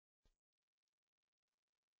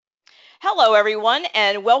Hello, everyone,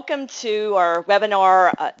 and welcome to our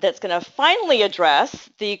webinar that's going to finally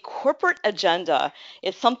address the corporate agenda.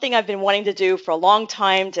 It's something I've been wanting to do for a long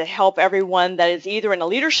time to help everyone that is either in a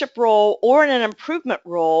leadership role or in an improvement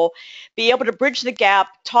role be able to bridge the gap,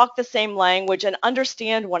 talk the same language, and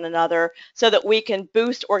understand one another so that we can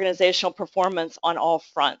boost organizational performance on all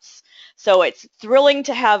fronts. So it's thrilling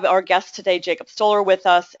to have our guest today, Jacob Stoller, with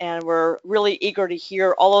us, and we're really eager to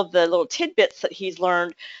hear all of the little tidbits that he's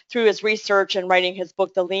learned through his research and writing his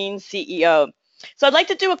book, The Lean CEO. So I'd like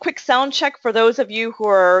to do a quick sound check for those of you who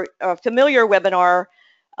are familiar webinar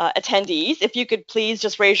attendees. If you could please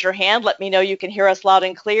just raise your hand, let me know you can hear us loud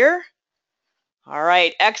and clear. All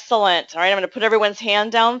right, excellent. All right, I'm going to put everyone's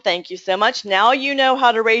hand down. Thank you so much. Now you know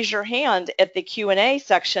how to raise your hand at the Q&A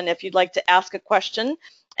section if you'd like to ask a question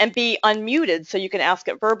and be unmuted so you can ask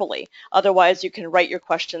it verbally. Otherwise, you can write your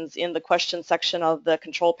questions in the question section of the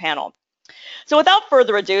control panel. So without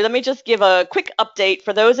further ado, let me just give a quick update.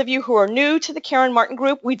 For those of you who are new to the Karen Martin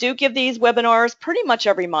Group, we do give these webinars pretty much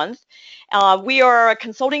every month. We are a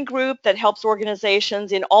consulting group that helps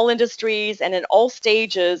organizations in all industries and in all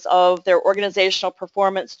stages of their organizational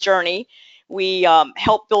performance journey. We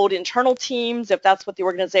help build internal teams if that's what the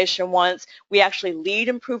organization wants. We actually lead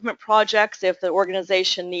improvement projects if the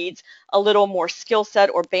organization needs a little more skill set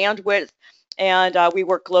or bandwidth. And we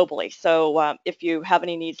work globally. So if you have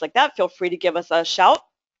any needs like that, feel free to give us a shout.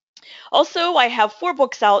 Also, I have 4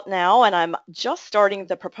 books out now, and I'm just starting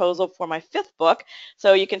the proposal for my 5th book.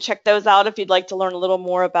 So you can check those out if you'd like to learn a little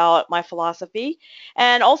more about my philosophy.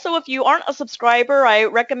 And also, if you aren't a subscriber, I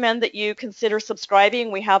recommend that you consider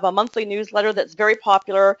subscribing. We have a monthly newsletter that's very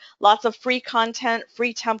popular, lots of free content,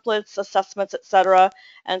 free templates, assessments, etc.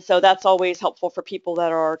 And so that's always helpful for people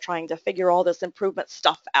that are trying to figure all this improvement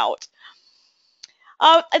stuff out.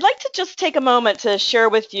 I'd like to just take a moment to share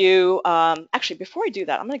with you, actually, before I do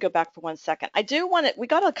that, I'm going to go back for 1 second. We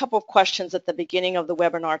got a couple of questions at the beginning of the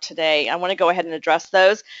webinar today. I want to go ahead and address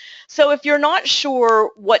those. So if you're not sure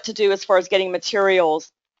what to do as far as getting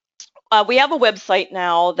materials, we have a website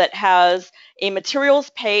now that has a materials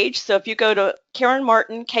page. So if you go to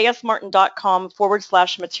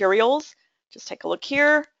ksmartin.com/materials, just take a look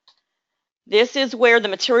here. This is where the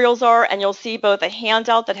materials are, and you'll see both a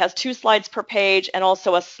handout that has 2 slides per page and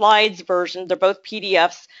also a slides version. They're both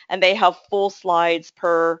PDFs, and they have full slides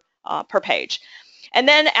per page. And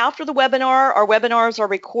then after the webinar, our webinars are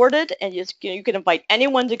recorded, and you can invite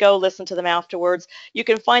anyone to go listen to them afterwards. You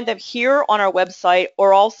can find them here on our website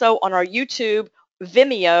or also on our YouTube,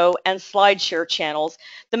 Vimeo, and SlideShare channels.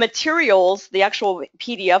 The materials, the actual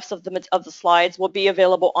PDFs of the slides, will be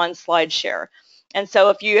available on SlideShare. And so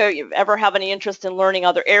if you ever have any interest in learning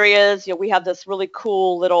other areas, we have this really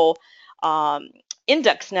cool little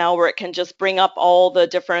index now where it can just bring up all the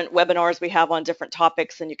different webinars we have on different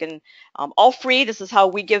topics, and you can, all free. This is how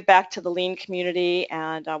we give back to the Lean community,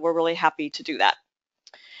 and we're really happy to do that.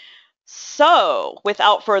 So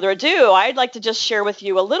without further ado, I'd like to just share with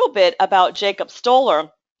you a little bit about Jacob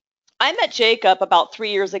Stoller. I met Jacob about 3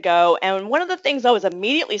 years ago, and one of the things I was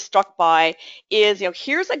immediately struck by is,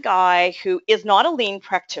 here's a guy who is not a lean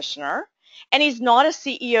practitioner, and he's not a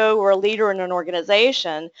CEO or a leader in an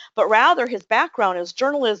organization, but rather his background is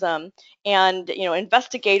journalism and,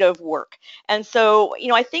 investigative work. And so,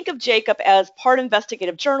 I think of Jacob as part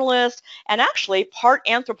investigative journalist and actually part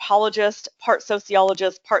anthropologist, part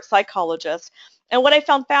sociologist, part psychologist. And what I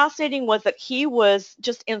found fascinating was that he was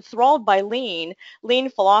just enthralled by lean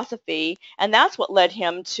philosophy, and that's what led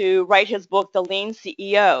him to write his book, The Lean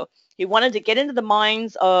CEO. He wanted to get into the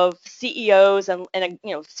minds of CEOs and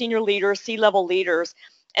senior leaders, C-level leaders,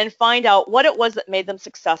 and find out what it was that made them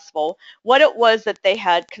successful, what it was that they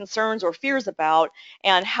had concerns or fears about,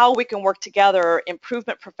 and how we can work together,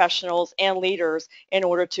 improvement professionals and leaders, in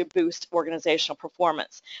order to boost organizational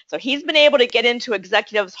performance. So he's been able to get into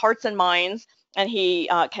executives' hearts and minds, and he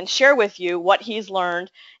can share with you what he's learned,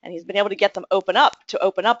 and he's been able to get them open up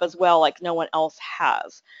as well, like no one else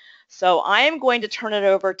has. So I am going to turn it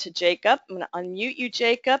over to Jacob. I'm going to unmute you,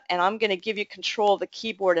 Jacob, and I'm going to give you control of the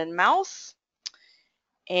keyboard and mouse.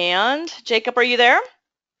 And Jacob, are you there?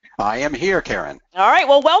 I am here, Karen. All right,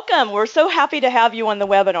 well, welcome. We're so happy to have you on the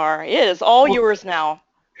webinar. It is all yours now.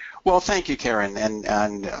 Well, thank you, Karen,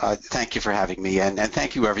 and thank you for having me, and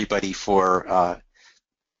thank you, everybody, for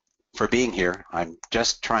being here. I'm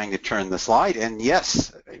just trying to turn the slide, and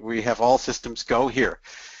yes, we have all systems go here.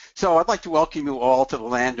 So I'd like to welcome you all to the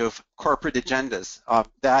land of corporate agendas.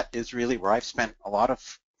 That is really where I've spent a lot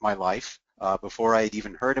of my life. Before I had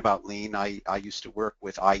even heard about Lean, I used to work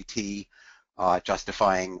with IT,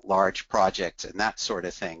 justifying large projects and that sort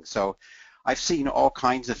of thing. So I've seen all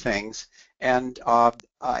kinds of things. And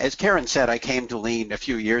as Karen said, I came to Lean a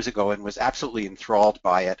few years ago and was absolutely enthralled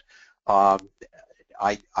by it. Um,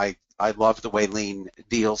 I love the way Lean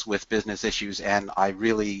deals with business issues, and I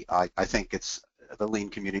think the Lean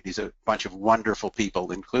community is a bunch of wonderful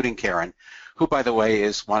people, including Karen, who, by the way,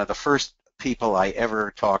 is one of the first people I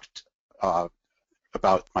ever talked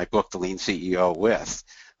about my book, The Lean CEO, with.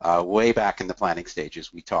 Way back in the planning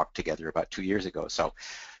stages, we talked together about 2 years ago. So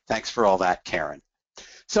thanks for all that, Karen.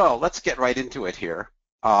 So let's get right into it here.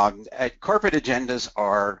 Corporate agendas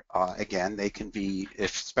are, again, they can be,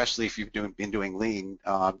 especially if you've been doing Lean,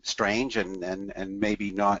 strange and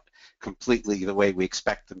maybe not completely the way we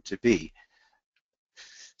expect them to be.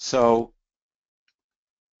 So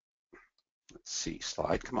let's see,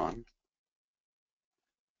 slide, come on.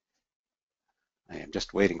 I am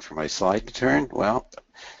just waiting for my slide to turn. Well,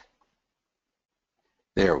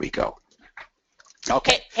 there we go.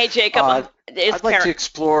 Okay. Hey Jacob, I'd like to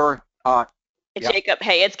explore. Jacob,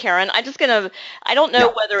 hey, it's Karen. I don't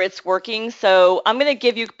know whether it's working, so I'm gonna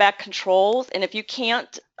give you back controls, and if you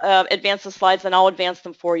can't advance the slides, then I'll advance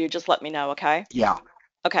them for you. Just let me know, okay? Yeah.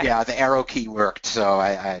 Okay. Yeah, the arrow key worked, so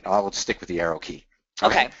I will stick with the arrow key.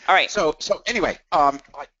 Okay. All right. So anyway,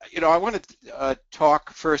 I want to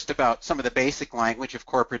talk first about some of the basic language of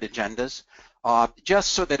corporate agendas,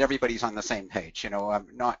 just so that everybody's on the same page. I'm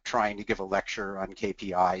not trying to give a lecture on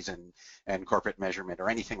KPIs and corporate measurement or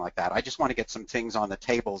anything like that. I just want to get some things on the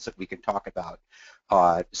tables that we can talk about,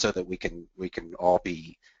 so that we can all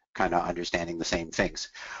be kind of understanding the same things.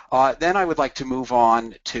 Then I would like to move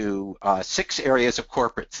on to 6 areas of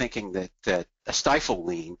corporate thinking that stifle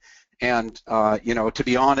Lean. And to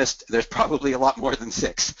be honest, there's probably a lot more than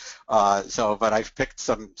 6. But I've picked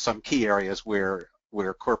some key areas where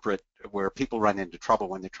people run into trouble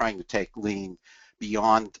when they're trying to take Lean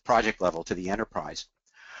beyond the project level to the enterprise.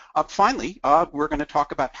 Finally, we're going to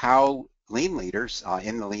talk about how Lean leaders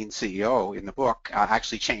in the Lean CEO in the book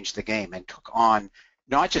actually changed the game and took on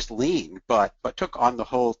not just Lean, but took on the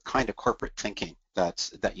whole kind of corporate thinking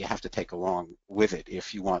that you have to take along with it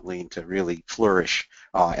if you want Lean to really flourish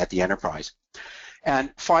at the enterprise.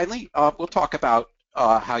 And finally, we'll talk about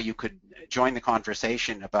how you could join the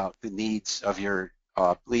conversation about the needs of your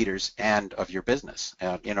leaders and of your business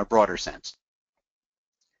in a broader sense.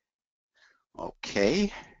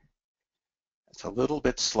 Okay, it's a little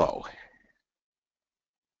bit slow.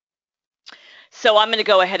 So I'm going to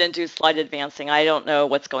go ahead and do slide advancing. I don't know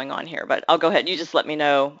what's going on here, but I'll go ahead. You just let me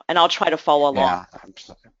know, and I'll try to follow along. Yeah.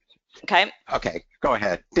 Okay. Okay, go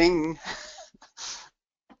ahead. Ding.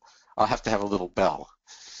 I'll have to have a little bell.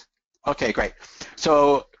 Okay, great.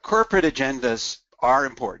 So corporate agendas are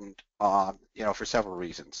important, for several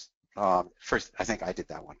reasons. First, I think I did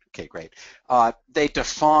that one. Okay, great. They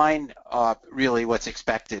define really what's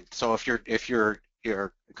expected. So if you're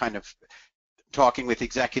kind of talking with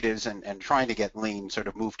executives and trying to get Lean sort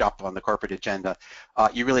of moved up on the corporate agenda,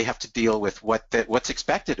 you really have to deal with what's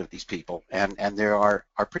expected of these people, and they are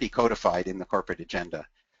pretty codified in the corporate agenda.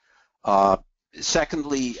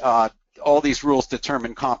 Secondly, all these rules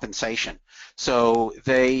determine compensation. So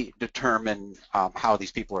they determine how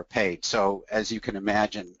these people are paid. So as you can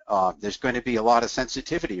imagine, there's going to be a lot of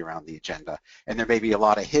sensitivity around the agenda, and there may be a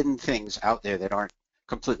lot of hidden things out there that aren't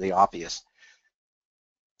completely obvious.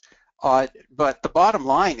 But the bottom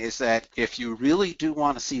line is that if you really do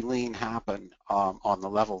want to see Lean happen on the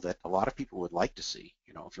level that a lot of people would like to see,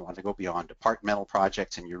 if you want to go beyond departmental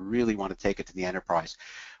projects and you really want to take it to the enterprise,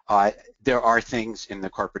 there are things in the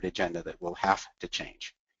corporate agenda that will have to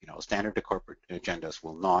change. Standard corporate agendas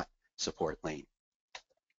will not support Lean.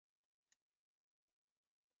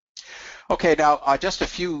 Okay, now just a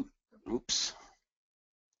few notes.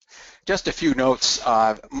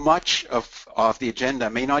 Much of the agenda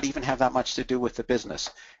may not even have that much to do with the business,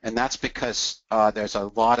 and that's because there's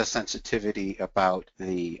a lot of sensitivity about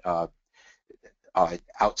the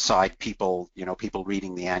outside people, people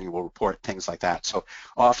reading the annual report, things like that. So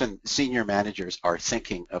often senior managers are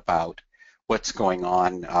thinking about what's going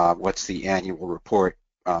on, what's the annual report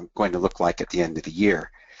going to look like at the end of the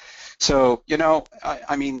year. So,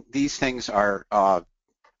 I mean, these things are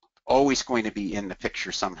always going to be in the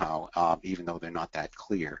picture somehow, even though they're not that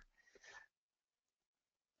clear.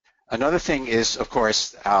 Another thing is, of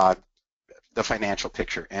course, the financial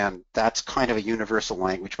picture, and that's kind of a universal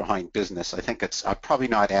language behind business. I think it's probably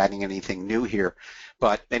not adding anything new here,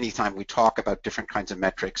 but anytime we talk about different kinds of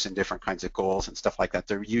metrics and different kinds of goals and stuff like that,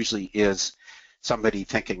 there usually is somebody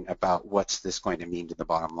thinking about what's this going to mean to the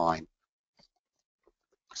bottom line.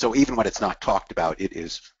 So even when it's not talked about,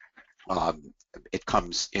 it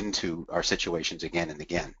comes into our situations again and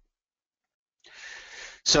again.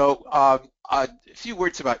 So a few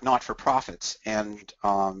words about not-for-profits, and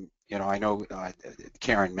I know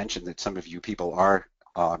Karen mentioned that some of you people are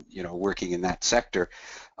working in that sector.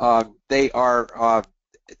 They are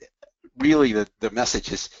really the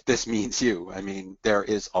message is this means you. I mean, there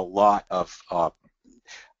is a lot of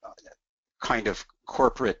kind of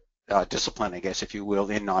corporate discipline, I guess, if you will,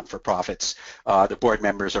 in non-for-profits. The board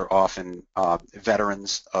members are often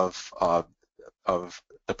veterans of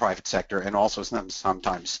the private sector, and also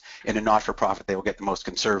sometimes in a not-for-profit they will get the most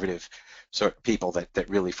conservative sort of people that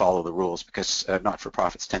really follow the rules, because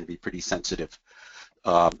not-for-profits tend to be pretty sensitive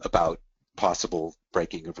about possible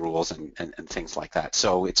breaking of rules and things like that.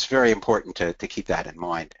 So it's very important to keep that in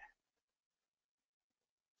mind.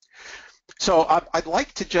 So I'd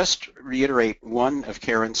like to just reiterate one of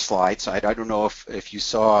Karen's slides. I don't know if you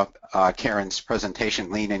saw Karen's presentation,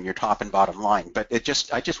 lean in your top and bottom line, but I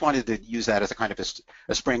just wanted to use that as a kind of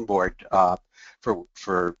a springboard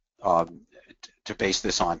for to base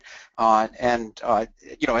this on.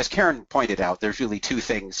 As Karen pointed out, there's really two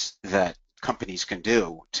things that companies can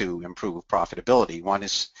do to improve profitability. One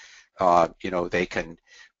is, they can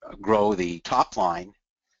grow the top line,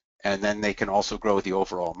 and then they can also grow the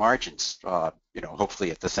overall margins,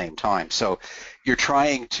 hopefully at the same time. So you're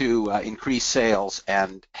trying to increase sales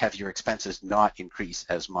and have your expenses not increase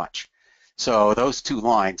as much. So those two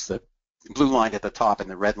lines, the blue line at the top and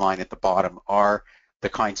the red line at the bottom, are the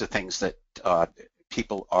kinds of things that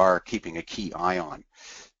people are keeping a key eye on.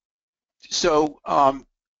 So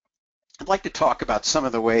I'd like to talk about some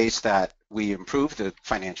of the ways that we improve the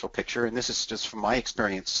financial picture, and this is just from my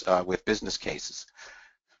experience with business cases.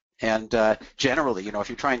 And generally, if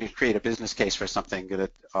you're trying to create a business case for something,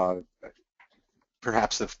 that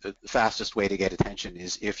perhaps the fastest way to get attention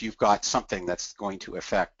is if you've got something that's going to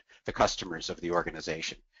affect the customers of the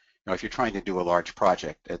organization. If you're trying to do a large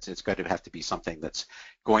project, it's going to have to be something that's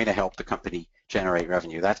going to help the company generate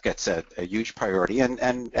revenue. That gets a huge priority, and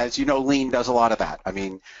as you know, Lean does a lot of that. I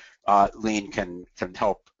mean, Lean can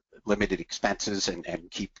help limited expenses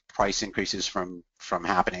and keep price increases from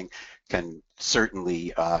happening, can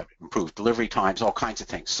certainly improve delivery times, all kinds of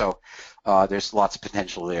things. So there's lots of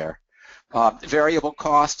potential there. Variable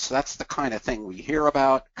costs, that's the kind of thing we hear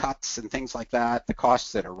about, cuts and things like that, the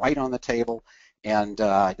costs that are right on the table, and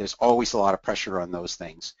there's always a lot of pressure on those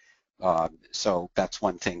things. So that's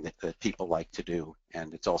one thing that people like to do,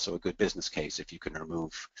 and it's also a good business case if you can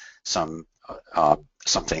remove something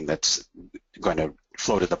that's going to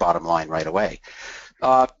flow to the bottom line right away.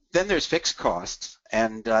 Then there's fixed costs,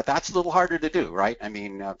 and that's a little harder to do, right? I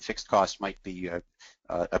mean, fixed costs might be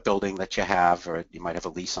a building that you have, or you might have a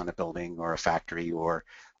lease on a building or a factory, or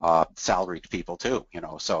salaried people too,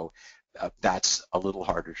 so that's a little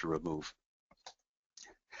harder to remove.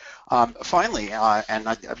 Finally, and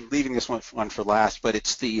I'm leaving this one for last, but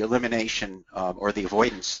it's the elimination or the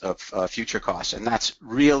avoidance of future costs, and that's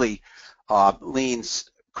really Lean's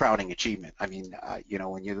crowning achievement. I mean,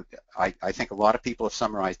 I think a lot of people have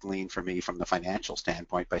summarized Lean for me from the financial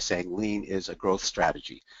standpoint by saying Lean is a growth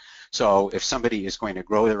strategy. So if somebody is going to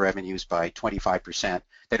grow their revenues by 25%,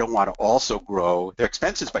 they don't want to also grow their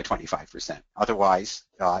expenses by 25%. Otherwise,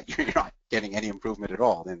 you're not getting any improvement at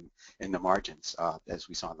all in the margins, as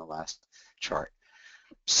we saw in the last chart.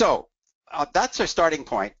 So that's our starting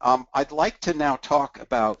point. I'd like to now talk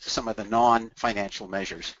about some of the non-financial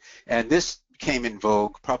measures. And this came in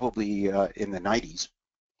vogue probably in the 90s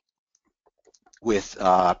with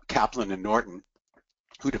Kaplan and Norton,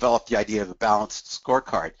 who developed the idea of a balanced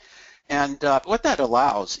scorecard. And what that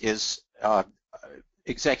allows is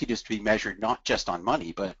executives to be measured not just on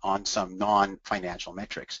money, but on some non-financial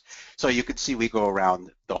metrics. So you can see we go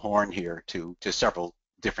around the horn here to several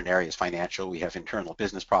different areas. Financial, we have internal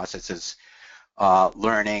business processes,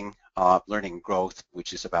 learning growth,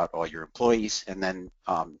 which is about all your employees, and then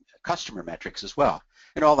customer metrics as well.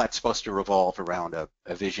 And all that's supposed to revolve around a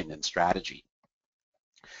vision and strategy.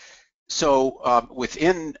 So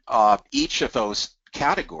within each of those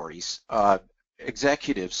categories,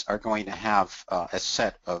 executives are going to have a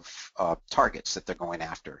set of targets that they're going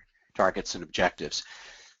after, targets and objectives.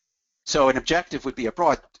 So an objective would be a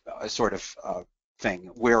broad sort of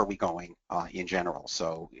thing. Where are we going in general?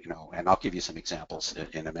 So, and I'll give you some examples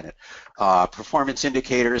in a minute. Performance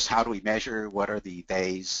indicators, how do we measure? What are the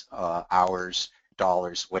days, hours,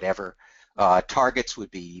 dollars, whatever? Targets would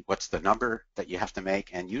be what's the number that you have to make,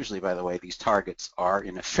 and usually, by the way, these targets are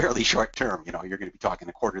in a fairly short term. You're going to be talking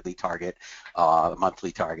a quarterly target, a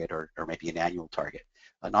monthly target, or maybe an annual target.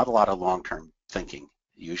 Not a lot of long-term thinking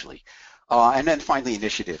usually. And then finally,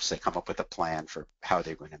 initiatives. They come up with a plan for how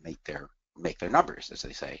they're going to make their numbers, as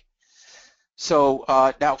they say. So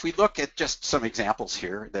now if we look at just some examples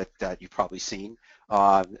here that you've probably seen,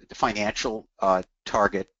 the financial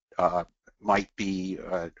target might be,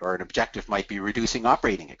 or an objective might be reducing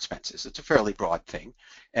operating expenses. It's a fairly broad thing.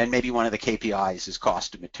 And maybe one of the KPIs is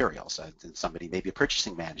cost of materials. And somebody, maybe a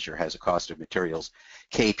purchasing manager has a cost of materials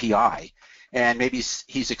KPI. And maybe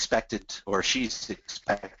he's expected or she's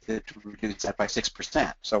expected to reduce that by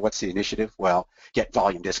 6%. So what's the initiative? Well, get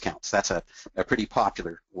volume discounts. That's a pretty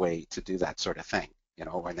popular way to do that sort of thing, you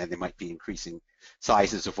know, and then they might be increasing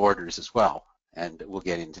sizes of orders as well. And we'll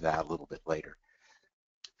get into that a little bit later.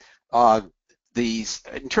 These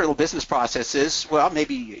internal business processes, well,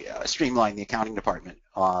 maybe streamline the accounting department,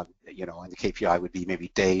 you know, and the KPI would be maybe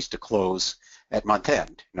days to close at month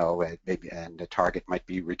end, you know, maybe, and the target might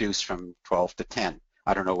be reduced from 12 to 10.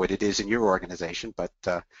 I don't know what it is in your organization, but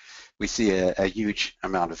we see a huge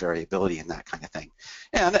amount of variability in that kind of thing.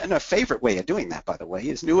 And a favorite way of doing that, by the way,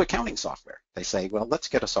 is new accounting software. They say, well, let's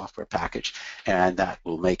get a software package, and that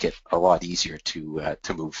will make it a lot easier to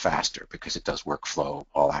move faster because it does workflow,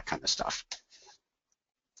 all that kind of stuff.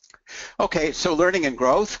 Okay, so learning and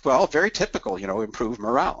growth, well, very typical, you know, improve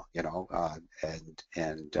morale, you know,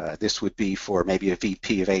 and this would be for maybe a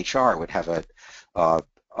VP of HR would have a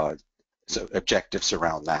so objectives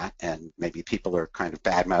around that, and maybe people are kind of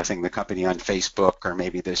bad-mouthing the company on Facebook, or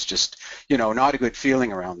maybe there's just, you know, not a good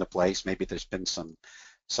feeling around the place. Maybe there's been some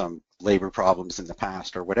labor problems in the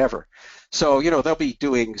past or whatever. So, you know, they'll be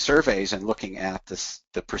doing surveys and looking at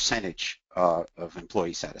the percentage of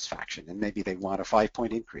employee satisfaction, and maybe they want a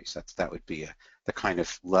 5-point increase. That would be the kind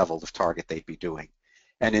of level of target they'd be doing.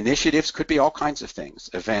 And initiatives could be all kinds of things,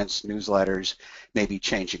 events, newsletters, maybe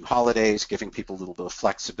changing holidays, giving people a little bit of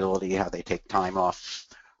flexibility, how they take time off,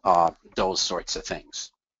 those sorts of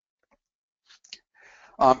things.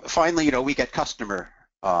 Finally, you know, we get customer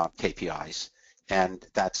KPIs, and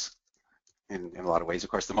that's in a lot of ways,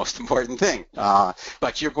 of course, the most important thing.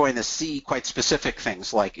 But you're going to see quite specific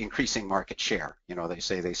things like increasing market share. You know, they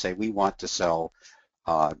say we want to sell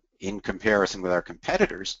in comparison with our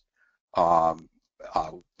competitors.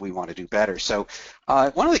 We want to do better. So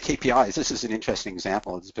one of the KPIs, this is an interesting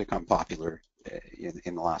example, it's become popular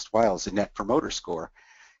in the last while, is the Net Promoter Score.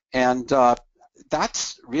 And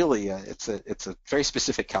that's really, it's a very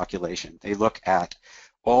specific calculation. They look at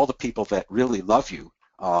all the people that really love you.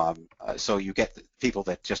 So you get the people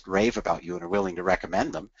that just rave about you and are willing to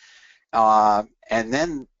recommend them. And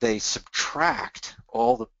then they subtract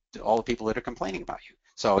all the people that are complaining about you.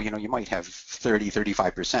 So, you know, you might have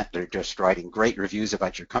 35% that are just writing great reviews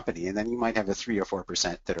about your company, and then you might have a 3 or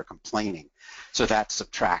 4% that are complaining. So that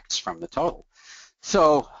subtracts from the total.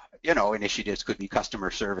 So, you know, initiatives could be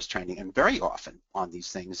customer service training, and very often on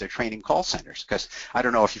these things, they're training call centers, because I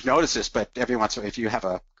don't know if you've noticed this, but every once in a while, if you have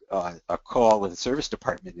a call with a service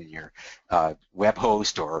department in your web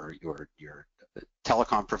host or your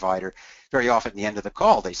telecom provider, very often at the end of the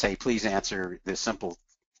call, they say, please answer this simple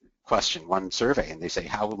question, one survey, and they say,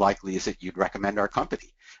 how likely is it you'd recommend our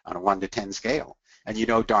company on a 1 to 10 scale? And you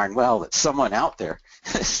know darn well that someone out there,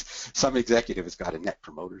 some executive has got a Net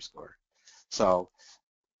Promoter Score. So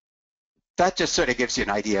that just sort of gives you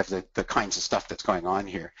an idea of the kinds of stuff that's going on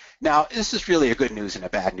here. Now, this is really a good news and a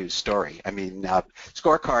bad news story. I mean,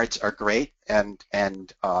 scorecards are great, and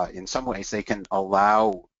in some ways they can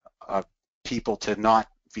allow people to not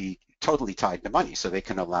be totally tied to money, so they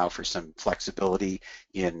can allow for some flexibility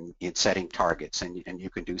in setting targets, and you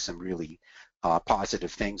can do some really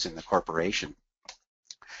positive things in the corporation.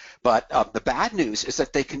 But the bad news is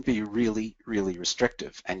that they can be really, really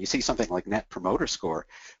restrictive. And you see something like Net Promoter Score.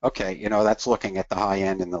 Okay, you know, that's looking at the high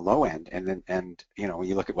end and the low end, and you know, when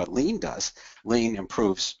you look at what Lean does, Lean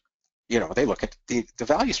improves. You know, they look at the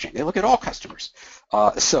value stream. They look at all customers.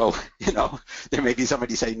 So, you know, there may be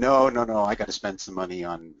somebody say, no, I got to spend some money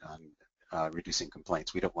on reducing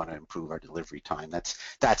complaints. We don't want to improve our delivery time.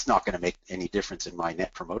 That's not going to make any difference in my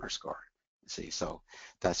Net Promoter Score. See, so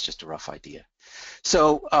that's just a rough idea.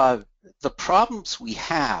 So the problems we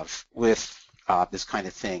have with this kind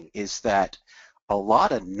of thing is that a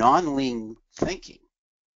lot of non-lean thinking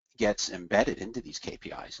gets embedded into these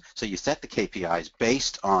KPIs. So you set the KPIs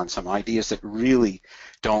based on some ideas that really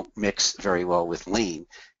don't mix very well with lean,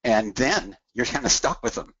 and then you're kind of stuck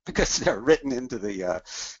with them because they're written into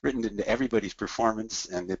everybody's performance,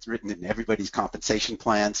 and it's written in everybody's compensation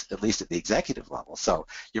plans, at least at the executive level. So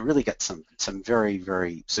you really get some very,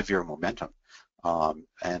 very severe momentum,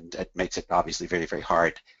 and it makes it obviously very, very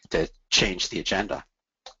hard to change the agenda.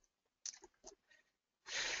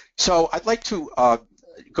 So I'd like to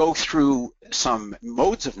go through some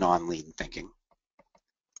modes of non-lean thinking,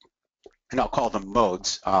 and I'll call them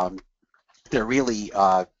modes. They're really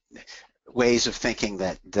ways of thinking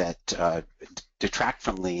that detract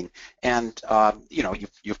from lean, and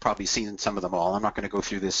you've probably seen some of them all. I'm not going to go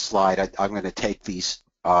through this slide. I'm going to take these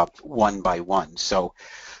one by one. So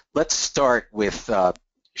let's start with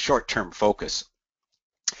short-term focus.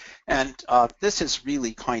 And this is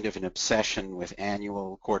really kind of an obsession with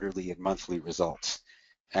annual, quarterly, and monthly results.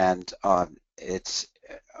 And it's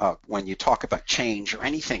when you talk about change or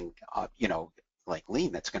anything, like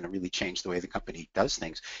lean, that's going to really change the way the company does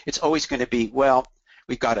things. It's always going to be, well,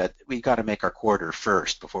 we got to make our quarter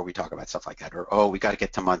first before we talk about stuff like that, or oh, we got to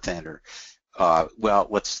get to month end, or well,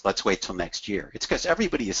 let's wait till next year. It's because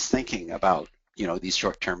everybody is thinking about these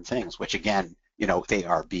short-term things, which again, they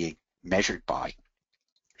are being measured by.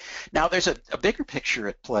 Now, there's a bigger picture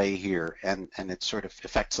at play here, and it sort of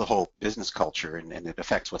affects the whole business culture, and it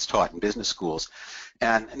affects what's taught in business schools.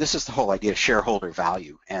 And this is the whole idea of shareholder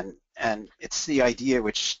value. And it's the idea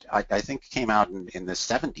which I think came out in the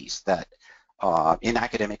 70s, that in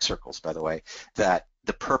academic circles, by the way, that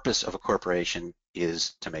the purpose of a corporation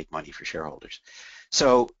is to make money for shareholders.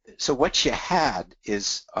 So what you had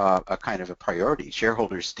is a kind of a priority,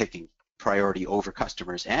 shareholders taking priority over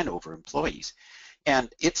customers and over employees.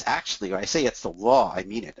 And it's actually, when I say it's the law, I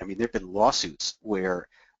mean it. I mean, there have been lawsuits where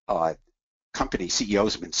company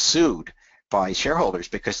CEOs have been sued by shareholders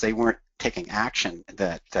because they weren't taking action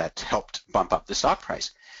that helped bump up the stock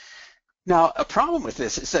price. Now, a problem with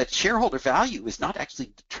this is that shareholder value is not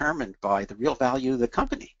actually determined by the real value of the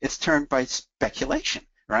company. It's determined by speculation,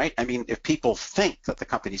 right? I mean, if people think that the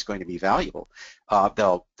company is going to be valuable,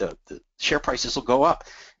 the share prices will go up.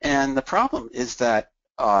 And the problem is that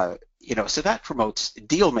so that promotes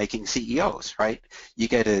deal-making CEOs, right? You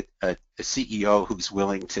get a CEO who's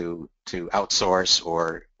willing to outsource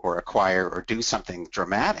or acquire or do something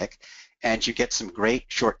dramatic, and you get some great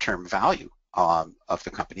short-term value of the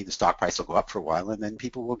company. The stock price will go up for a while, and then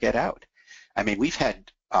people will get out. I mean, we've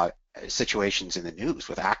had situations in the news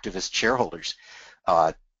with activist shareholders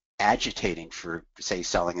agitating for, say,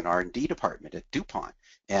 selling an R&D department at DuPont.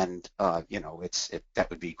 And that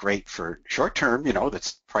would be great for short term.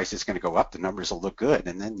 The price is going to go up, the numbers will look good,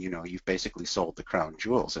 and then you've basically sold the crown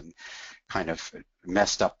jewels and kind of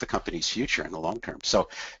messed up the company's future in the long term. So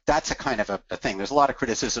that's a kind of a thing. There's a lot of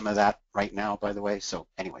criticism of that right now, by the way. So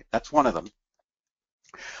anyway, that's one of them.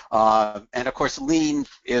 And of course, lean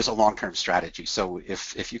is a long-term strategy. So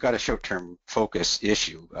if you've got a short-term focus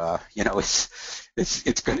issue,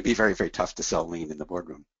 it's going to be very, very tough to sell lean in the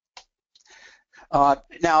boardroom.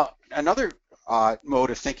 Now, another mode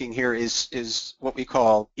of thinking here is what we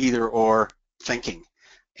call either-or thinking.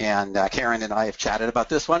 And Karen and I have chatted about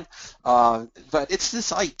this one. But it's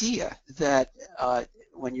this idea that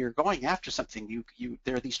when you're going after something,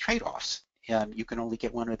 there are these trade-offs, and you can only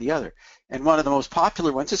get one or the other. And one of the most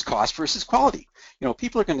popular ones is cost versus quality.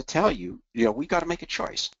 People are going to tell you, we got to make a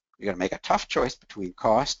choice. We got to make a tough choice between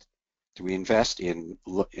cost. Do we invest in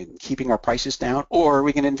keeping our prices down, or are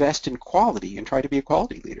we going to invest in quality and try to be a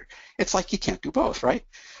quality leader? It's like you can't do both, right?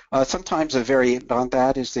 Sometimes a variant on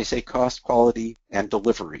that is they say cost, quality, and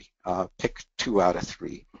delivery. Pick 2 out of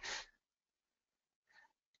 3.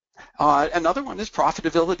 Another one is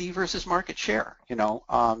profitability versus market share. If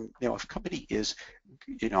a company is,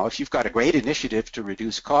 if you've got a great initiative to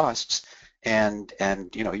reduce costs, and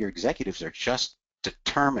your executives are just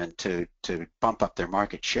determined to bump up their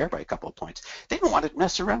market share by a couple of points, they don't want to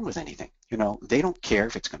mess around with anything. They don't care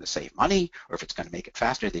if it's going to save money or if it's going to make it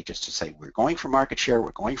faster. They just say, we're going for market share,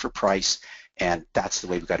 we're going for price, and that's the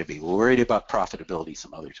way we've got to be. We're worried about profitability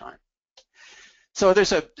some other time. So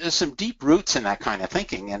there's some deep roots in that kind of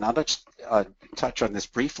thinking, and I'll just touch on this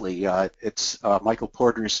briefly. It's Michael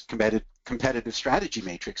Porter's competitive strategy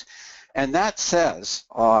matrix, and that says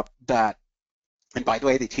that, and by the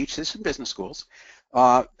way, they teach this in business schools,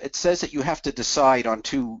 it says that you have to decide on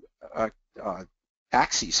 2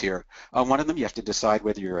 axes here. On one of them, you have to decide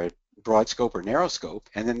whether you're a broad scope or narrow scope,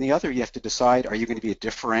 and then the other, you have to decide, are you going to be a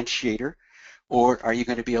differentiator or are you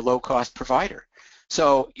going to be a low-cost provider?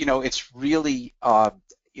 So, it's really,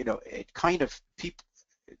 it kind of,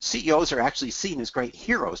 CEOs are actually seen as great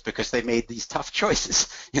heroes because they made these tough choices,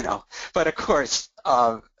 But of course,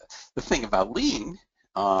 the thing about lean,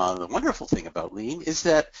 the wonderful thing about lean is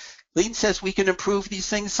that lean says we can improve these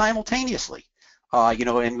things simultaneously.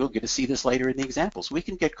 And we'll get to see this later in the examples. We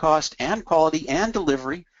can get cost and quality and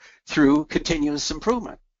delivery through continuous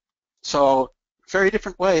improvement. So, very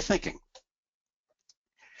different way of thinking.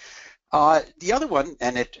 The other one,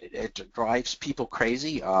 and it drives people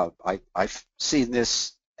crazy. I've seen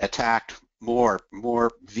this attacked more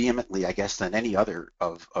vehemently, I guess, than any other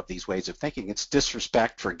of these ways of thinking. It's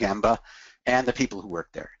disrespect for Gemba and the people who work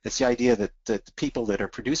there. It's the idea that the people that are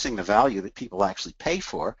producing the value that people actually pay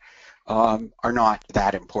for are not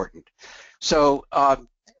that important. So,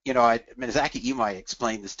 Miyazaki Imai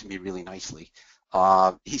explained this to me really nicely.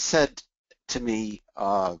 He said to me,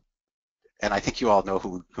 and I think you all know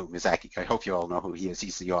who Miyazaki, I hope you all know who he is.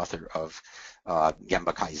 He's the author of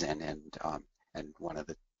Gemba Kaizen and one of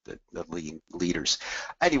the leading leaders.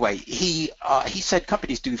 Anyway, he said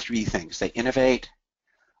companies do three things. They innovate,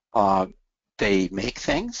 they make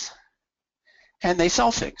things, and they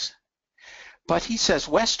sell things. But he says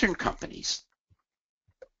Western companies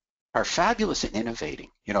are fabulous at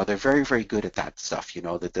innovating. They're very, very good at that stuff.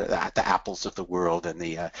 The Apples of the world and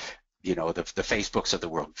the Facebooks of the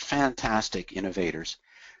world, fantastic innovators.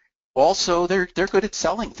 Also, they're good at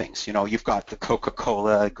selling things. You've got the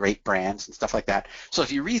Coca-Cola, great brands and stuff like that. So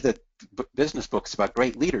if you read the business books about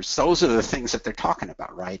great leaders, those are the things that they're talking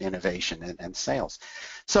about, right? Innovation and sales.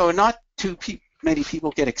 So not too many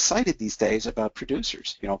people get excited these days about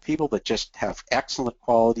producers. People that just have excellent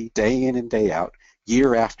quality day in and day out,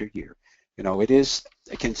 year after year. It is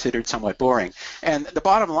considered somewhat boring. And the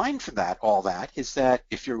bottom line for all that is that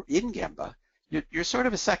if you're in Gemba, you're sort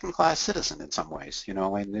of a second-class citizen in some ways,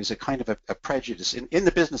 and there's a kind of a prejudice in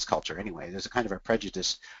the business culture anyway. There's a kind of a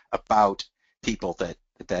prejudice about people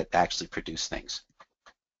that actually produce things.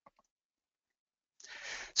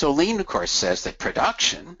 So Lean, of course, says that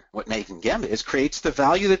production, what making Gemba is, creates the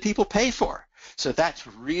value that people pay for. So that's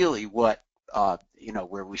really what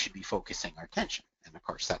where we should be focusing our attention. And of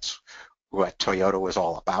course, that's what Toyota was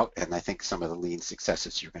all about, and I think some of the Lean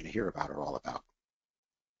successes you're going to hear about are all about.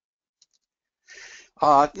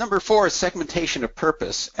 Number 4 is segmentation of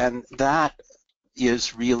purpose, and that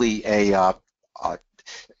is really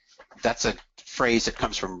that's a phrase that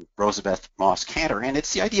comes from Rosabeth Moss Kanter, and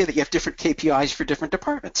it's the idea that you have different KPIs for different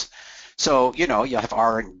departments. So, you have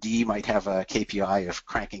R&D might have a KPI of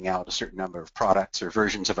cranking out a certain number of products or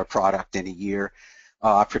versions of a product in a year.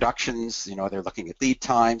 Productions, they're looking at lead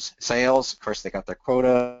times. Sales, of course, they got their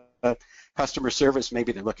quota. Customer service,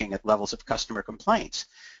 maybe they're looking at levels of customer complaints.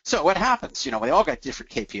 So what happens? They all got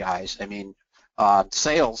different KPIs. I mean,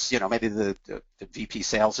 sales, maybe the VP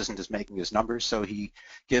sales isn't making his numbers, so he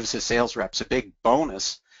gives his sales reps a big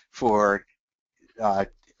bonus for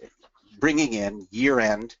bringing in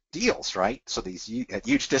year-end deals, right? So these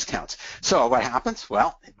huge discounts. So what happens?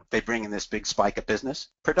 Well, they bring in this big spike of business.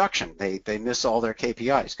 Production, they miss all their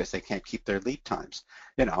KPIs because they can't keep their lead times,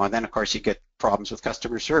 and then of course you get problems with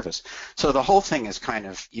customer service. So the whole thing is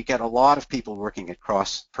you get a lot of people working at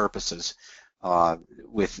cross purposes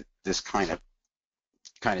with this kind of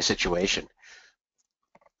situation.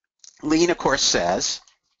 Lean, of course, says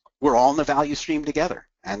we're all in the value stream together.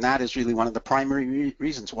 And that is really one of the primary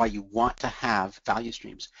reasons why you want to have value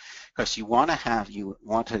streams, because you want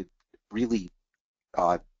to really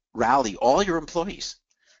rally all your employees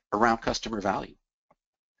around customer value.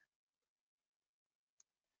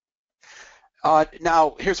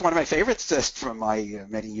 Now, here's one of my favorites just from my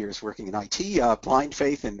many years working in IT, blind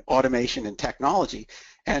faith in automation and technology.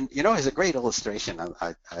 And, as a great illustration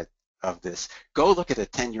of this, go look at a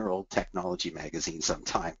 10-year-old technology magazine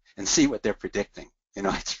sometime and see what they're predicting.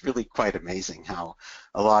 It's really quite amazing how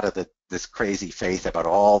a lot of this crazy faith about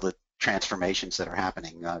all the transformations that are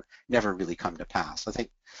happening never really come to pass. I think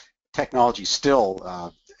technology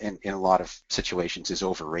still, in a lot of situations, is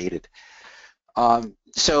overrated. A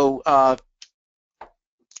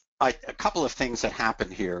couple of things that happen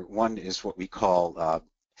here. One is what we call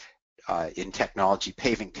in technology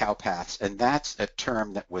paving cow paths, and that's a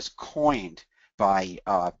term that was coined by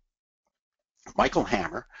Michael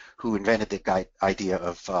Hammer, who invented the idea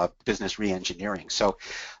of business reengineering. So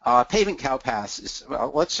paving cow paths is,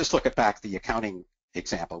 well, let's just look at back the accounting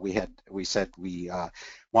example. We said we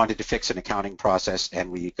wanted to fix an accounting process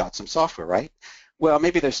and we got some software, right? Well,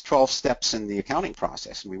 maybe there's 12 steps in the accounting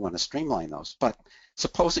process and we want to streamline those, but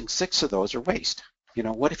supposing 6 of those are waste.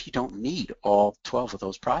 What if you don't need all 12 of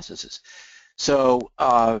those processes? So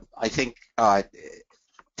I think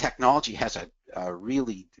technology has a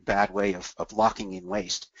really bad way of locking in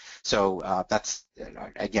waste. So that's,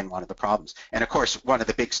 again, one of the problems. And of course, one of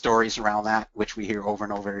the big stories around that, which we hear over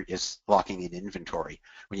and over, is locking in inventory.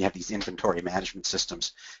 When you have these inventory management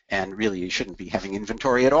systems, and really you shouldn't be having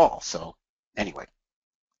inventory at all. So anyway,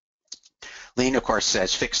 Lean, of course,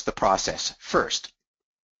 says fix the process first.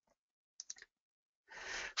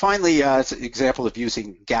 Finally, it's an example of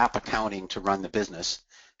using GAAP accounting to run the business.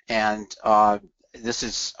 And this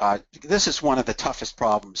is one of the toughest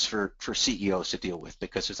problems for CEOs to deal with,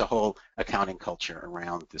 because there's a whole accounting culture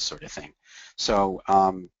around this sort of thing. So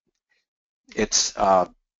it's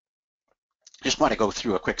Just want to go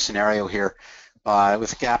through a quick scenario here.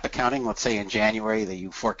 With GAAP accounting, let's say in January that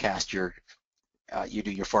you forecast you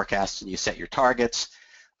do your forecasts and you set your targets.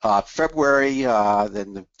 February,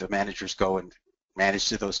 then the managers go and manage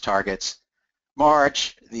to those targets.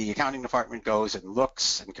 March, the accounting department goes and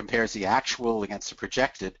looks and compares the actual against the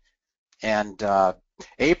projected. And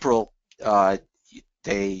April, perhaps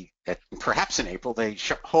in April, they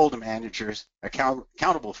hold the managers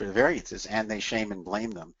accountable for the variances, and they shame and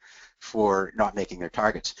blame them for not making their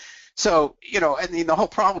targets. So, I mean, the whole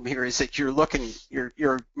problem here is that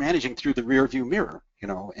you're managing through the rear view mirror,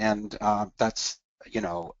 and that's,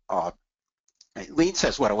 Lean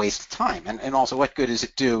says what a waste of time, and also what good does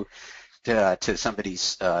it do to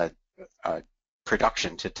somebody's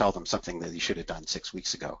production to tell them something that he should have done 6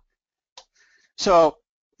 weeks ago. So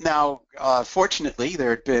now, fortunately,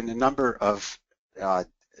 there had been a number of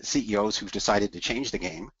CEOs who've decided to change the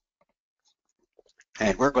game,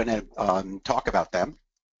 and we're going to talk about them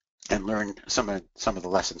and learn some of the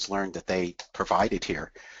lessons learned that they provided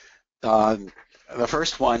here. The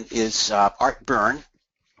first one is Art Byrne,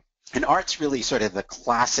 and Art's really sort of the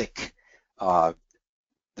classic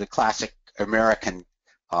American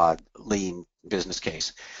lean business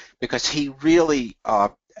case, because he really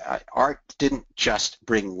Art didn't just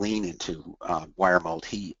bring lean into Wiremold.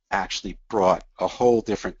 He actually brought a whole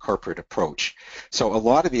different corporate approach. So a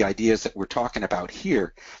lot of the ideas that we're talking about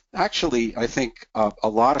here, actually, I think a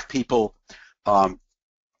lot of people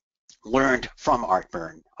learned from Art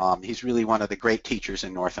Byrne. He's really one of the great teachers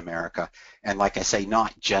in North America, and like I say,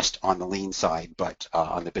 not just on the lean side, but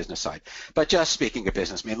on the business side. But just speaking of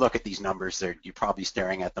business, I mean, look at these numbers. You're probably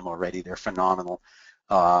staring at them already. They're phenomenal.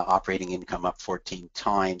 Operating income up 14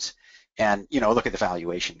 times, and look at the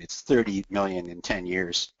valuation. It's 30 million in 10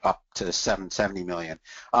 years, up to 770 million.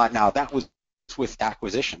 Now that was with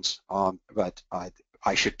acquisitions, but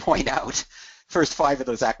I should point out, first 5 of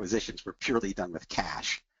those acquisitions were purely done with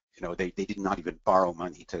cash. They did not even borrow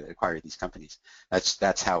money to acquire these companies.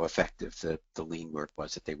 That's how effective the lean work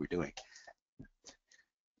was that they were doing.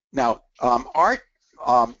 Now, Art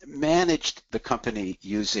managed the company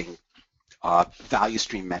using value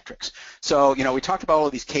stream metrics. So, we talked about all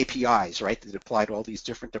of these KPIs, right, that apply to all these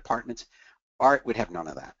different departments. Art would have none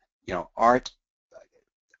of that. Art,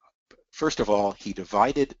 first of all, he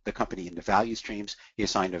divided the company into value streams. He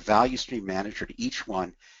assigned a value stream manager to each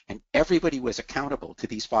one, and everybody was accountable to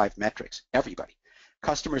these 5 metrics. Everybody.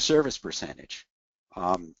 Customer service percentage,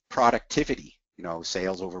 productivity,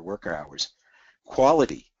 sales over worker hours,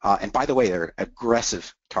 quality, and by the way, they're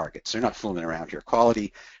aggressive targets. They're not fooling around here.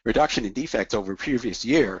 Quality, reduction in defects over previous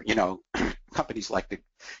year, companies like to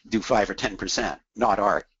do 5 or 10%, not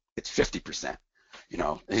Art. It's 50%.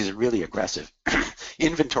 These are really aggressive.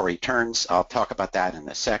 Inventory turns, I'll talk about that in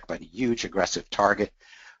a sec, but a huge aggressive target.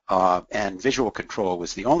 And visual control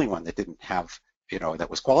was the only one that didn't have, that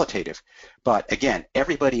was qualitative. But again,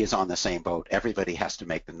 everybody is on the same boat. Everybody has to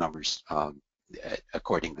make the numbers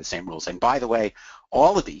according to the same rules. And by the way,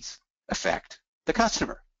 all of these affect the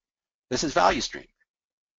customer. This is value stream.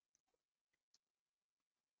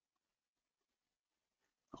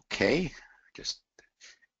 Okay, just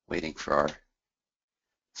waiting for our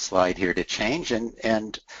slide here to change.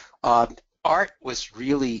 And Art was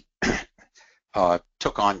really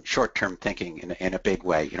took on short-term thinking in a big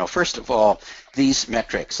way. First of all, these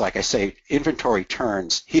metrics, like I say, inventory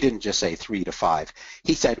turns, he didn't just say 3 to 5.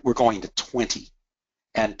 He said, we're going to 20.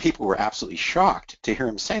 And people were absolutely shocked to hear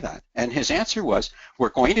him say that. And his answer was, we're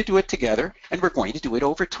going to do it together, and we're going to do it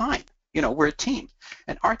over time. We're a team.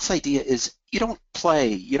 And Art's idea is you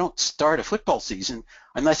don't start a football season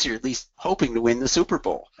unless you're at least hoping to win the Super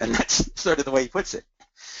Bowl. And that's sort of the way he puts it.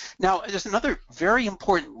 Now, there's another very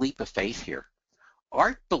important leap of faith here.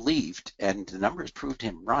 Art believed, and the numbers proved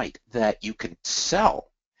him right, that you can sell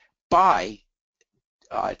by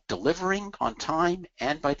delivering on time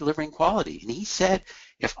and by delivering quality. And he said,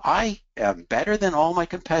 if I am better than all my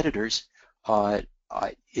competitors in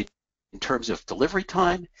terms of delivery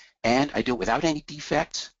time, and I do it without any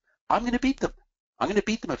defects, I'm going to beat them. I'm going to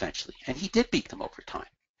beat them eventually. And he did beat them over time.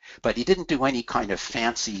 But he didn't do any kind of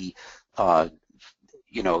fancy,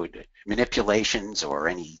 manipulations or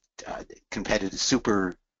any competitive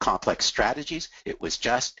super complex strategies. It was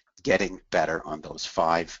just getting better on those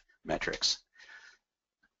 5 metrics.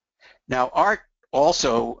 Now, Art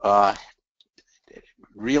also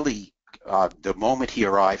really, the moment he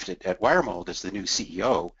arrived at Wiremold as the new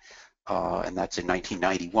CEO, and that's in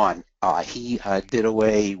 1991, he did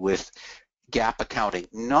away with GAAP accounting,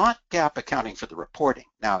 not GAAP accounting for the reporting.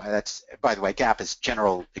 Now, that's, by the way, GAAP is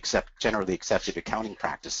generally accepted accounting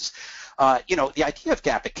practices. The idea of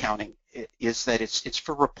GAAP accounting is that it's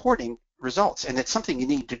for reporting results. And it's something you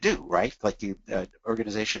need to do, right? Like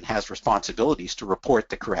organization has responsibilities to report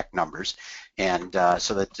the correct numbers, and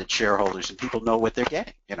so that the shareholders and people know what they're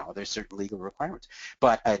getting. There's certain legal requirements.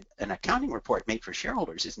 But an accounting report made for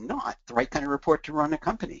shareholders is not the right kind of report to run a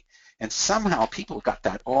company. And somehow people got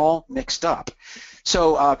that all mixed up.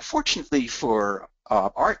 So fortunately for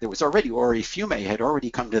Art, there was already Ori Fume had already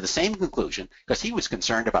come to the same conclusion, because he was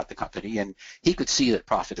concerned about the company and he could see that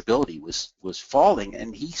profitability was falling,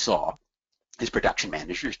 and he saw his production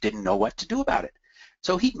managers didn't know what to do about it.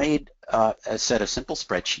 So he made a set of simple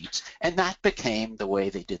spreadsheets, and that became the way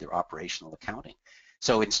they did their operational accounting.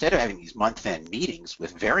 So instead of having these month-end meetings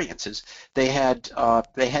with variances, they had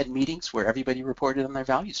meetings where everybody reported on their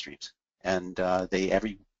value streams, and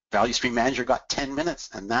every value stream manager got 10 minutes,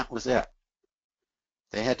 and that was it.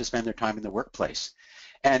 They had to spend their time in the workplace.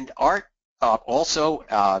 And Art also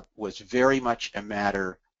was very much a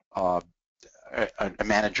manager who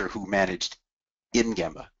managed in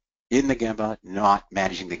Gemba, in the Gemba, not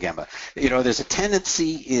managing the Gemba. There's a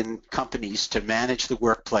tendency in companies to manage the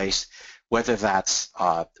workplace, whether it's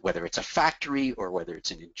a factory or whether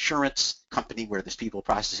it's an insurance company where there's people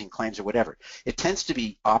processing claims or whatever. It tends to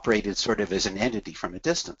be operated sort of as an entity from a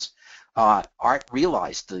distance. Art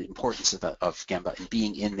realized the importance of Gemba and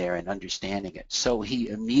being in there and understanding it. So he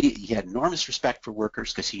had enormous respect for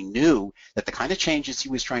workers, because he knew that the kind of changes he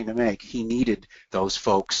was trying to make, he needed those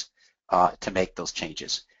folks to make those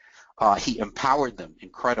changes. He empowered them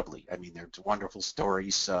incredibly. I mean, there's wonderful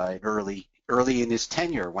stories early in his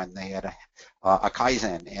tenure when they had a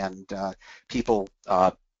Kaizen, and people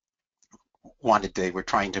they were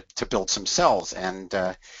trying to build some cells, and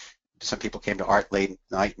some people came to Art late at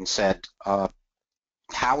night and said,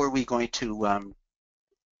 how are we going to,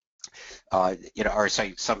 or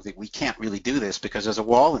say something, we can't really do this because there's a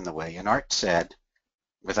wall in the way. And Art said,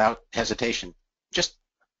 without hesitation, just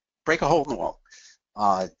break a hole in the wall,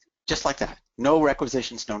 just like that. No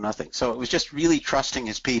requisitions, no nothing. So it was just really trusting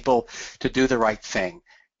his people to do the right thing.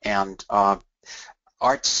 And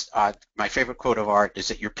Art's, my favorite quote of Art is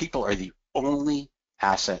that your people are the only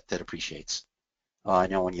asset that appreciates.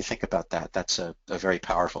 When you think about that, that's a very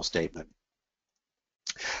powerful statement.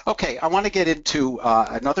 Okay, I want to get into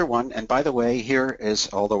another one. And by the way, here is,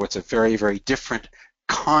 although it's a very, very different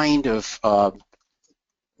kind of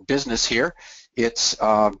business here, it's,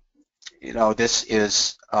 this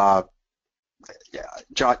is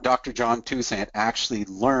Dr. John Toussaint actually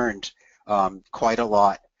learned quite a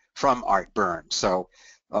lot from Art Burns. So,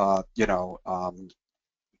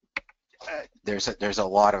 there's a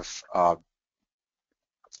lot of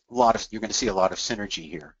you're going to see a lot of synergy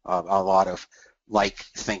here, a lot of like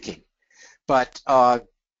thinking. But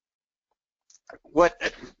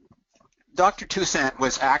what Dr. Toussaint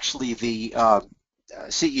was actually the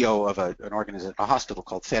CEO of an organization, a hospital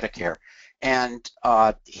called ThedaCare, and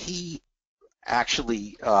he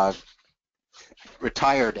actually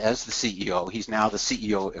retired as the CEO. He's now the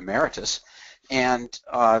CEO emeritus, and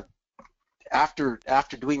after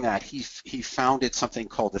doing that, he founded something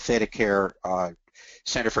called the ThedaCare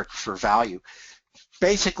Center for Value.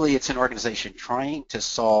 Basically, it's an organization trying to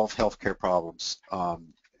solve healthcare problems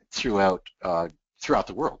throughout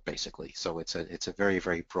the world, basically. So it's a very,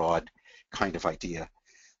 very broad kind of idea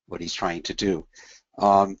what he's trying to do.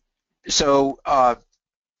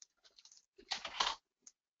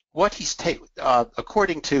 What he's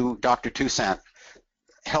according to Dr. Toussaint,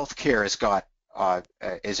 healthcare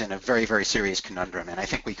is in a very, very serious conundrum, and I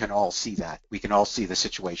think we can all see that. We can all see the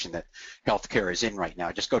situation that healthcare is in right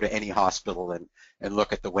now. Just go to any hospital and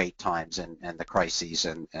look at the wait times and the crises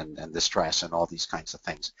and the stress and all these kinds of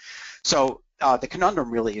things. So the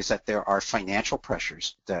conundrum really is that there are financial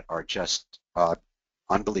pressures that are just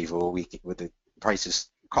unbelievable. With the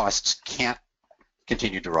costs can't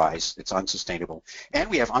continue to rise. It's unsustainable. And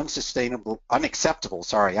we have unacceptable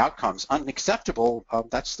outcomes. Unacceptable,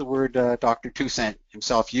 that's the word Dr. Toussaint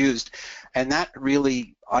himself used. And that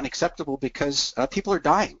really unacceptable because people are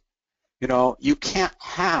dying. You can't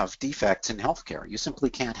have defects in healthcare. You simply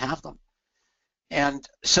can't have them. And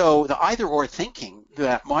so the either or thinking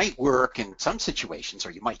that might work in some situations,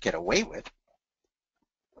 or you might get away with,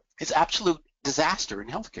 is absolute disaster in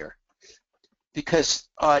healthcare, because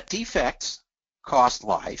defects cost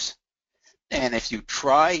lives, and if you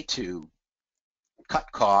try to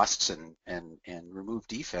cut costs and remove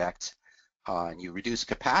defects and you reduce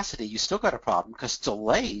capacity, you still got a problem because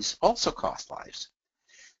delays also cost lives.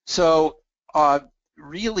 So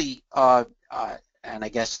really, and I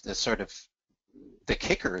guess the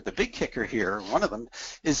big kicker here, one of them,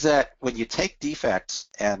 is that when you take defects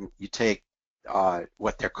and you take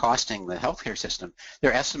what they're costing the healthcare system,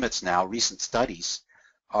 their estimates now, recent studies,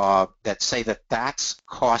 that say that that's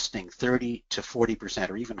costing 30 to 40%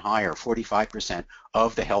 or even higher, 45%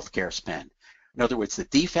 of the healthcare spend. In other words, the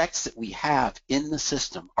defects that we have in the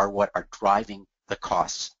system are what are driving the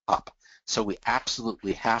costs up. So we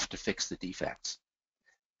absolutely have to fix the defects.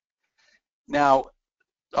 Now,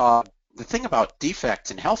 the thing about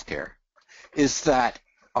defects in healthcare is that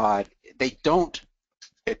they don't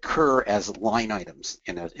occur as line items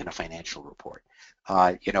in a financial report.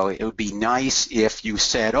 You know, it would be nice if you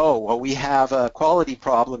said, oh, well, we have a quality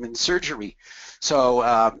problem in surgery,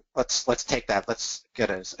 so let's take that, let's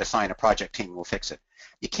assign a project team, we'll fix it.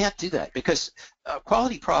 You can't do that because a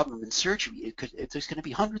quality problem in surgery, there's going to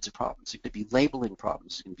be hundreds of problems. It could be labeling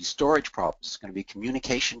problems, it's going to be storage problems, it's going to be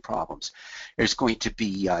communication problems, there's going to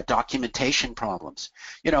be documentation problems,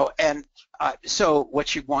 you know, and so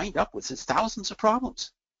what you wind up with is thousands of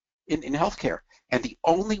problems in healthcare. And the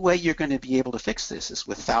only way you're going to be able to fix this is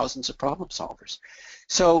with thousands of problem solvers.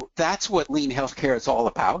 So that's what lean healthcare is all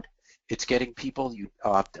about. It's getting people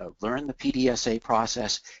to learn the PDSA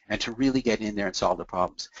process and to really get in there and solve the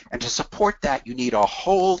problems. And to support that, you need a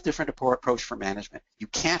whole different approach for management. You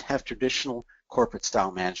can't have traditional corporate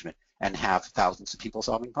style management and have thousands of people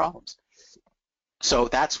solving problems. So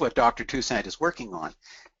that's what Dr. Toussaint is working on.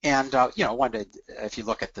 And you know, if you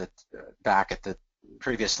look at the back at the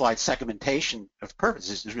previous slide, segmentation of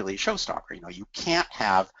purposes is really a showstopper. You know, you can't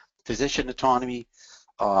have physician autonomy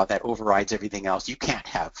that overrides everything else. You can't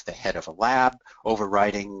have the head of a lab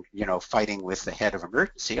overriding, you know, fighting with the head of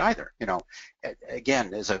emergency either. You know,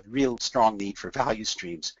 again, there's a real strong need for value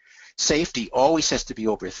streams. Safety always has to be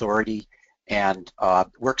over authority, and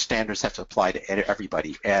work standards have to apply to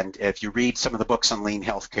everybody. And if you read some of the books on lean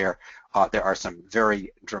healthcare, there are some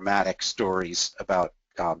very dramatic stories about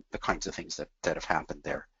the kinds of things that have happened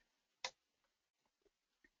there.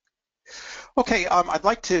 Okay, I'd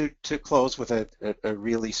like to close with a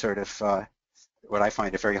really sort of what I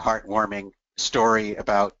find a very heartwarming story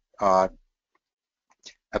about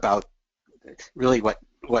really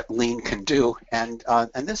what lean can do, and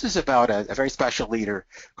this is about a very special leader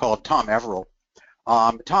called Tom Everell.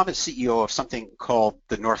 Tom is CEO of something called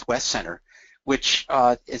the Northwest Center, which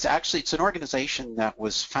is actually, it's an organization that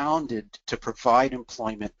was founded to provide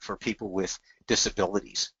employment for people with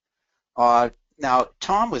disabilities. Now,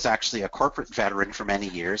 Tom was actually a corporate veteran for many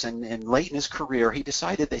years, and late in his career, he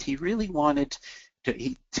decided that he really wanted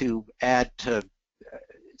to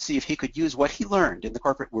see if he could use what he learned in the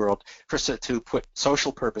corporate world to put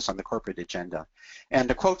social purpose on the corporate agenda. And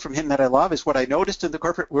a quote from him that I love is, "What I noticed in the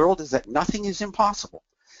corporate world is that nothing is impossible."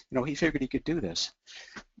 You know, he figured he could do this.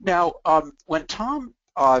 Now, when Tom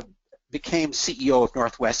became CEO of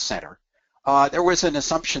Northwest Center, there was an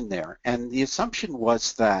assumption there, and the assumption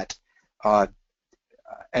was that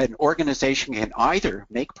an organization can either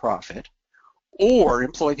make profit or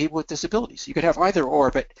employ people with disabilities. You could have either or,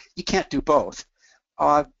 but you can't do both.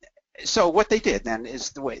 So what they did then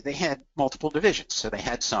is they had multiple divisions. So they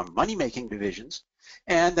had some money-making divisions,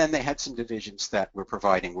 and then they had some divisions that were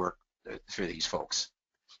providing work for these folks.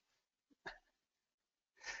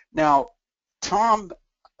 Now, Tom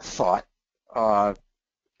thought,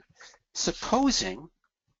 supposing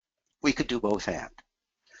we could do both and.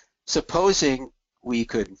 Supposing we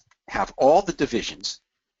could have all the divisions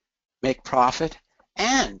make profit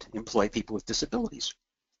and employ people with disabilities.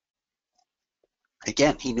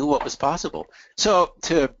 Again, he knew what was possible. So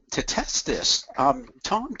to test this,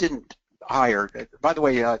 Tom didn't hire, by the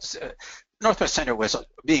way, Northwest Center was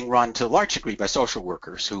being run to a large degree by social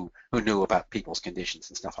workers who knew about people's conditions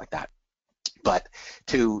and stuff like that. But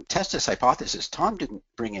to test this hypothesis, Tom didn't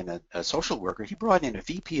bring in a social worker. He brought in a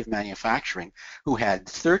VP of manufacturing who had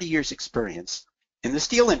 30 years experience in the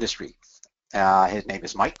steel industry. His name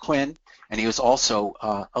is Mike Quinn, and he was also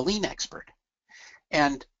a lean expert.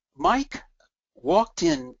 And Mike walked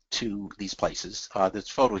into these places. This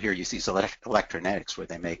photo here, you see is electronetics, where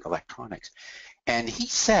they make electronics. And he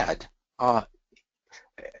said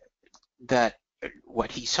that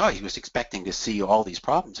what he saw, he was expecting to see all these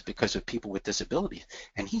problems because of people with disabilities.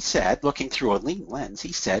 And he said, looking through a lean lens,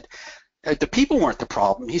 he said, the people weren't the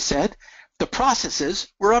problem. He said, the processes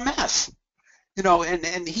were a mess. You know,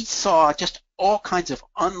 and he saw just all kinds of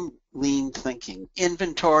unlean thinking,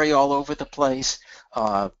 inventory all over the place,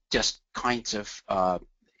 just kinds of,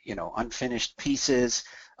 you know, unfinished pieces,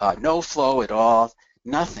 no flow at all,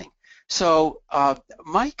 nothing. So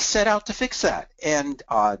Mike set out to fix that, and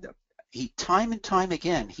he time and time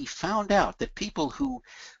again, he found out that people who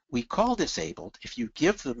we call disabled, if you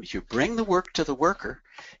bring the work to the worker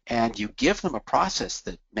and you give them a process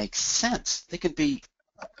that makes sense, they can be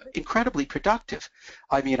incredibly productive.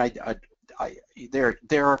 I mean,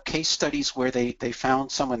 there are case studies where they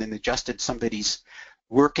found someone and adjusted somebody's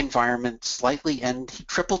work environment slightly, and he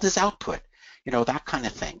tripled his output. That kind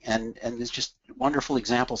of thing. And there's just wonderful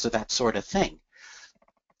examples of that sort of thing.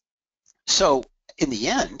 So in the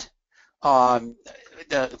end,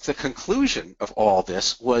 the conclusion of all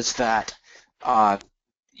this was that,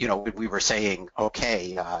 we were saying,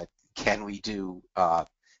 okay, can we do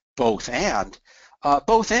both and?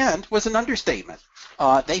 Both and was an understatement.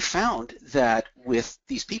 They found that with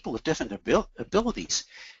these people with different abilities,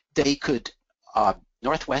 they could,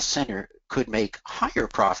 Northwest Center could make higher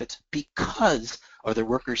profits because of their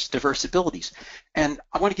workers' diverse abilities. And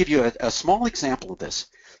I want to give you a small example of this.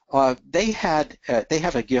 They have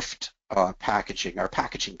a gift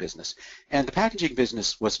packaging business, and the packaging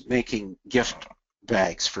business was making gift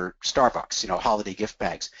bags for Starbucks, holiday gift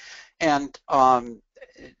bags, and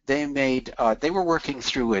they were working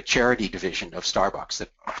through a charity division of Starbucks that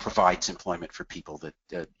provides employment for people that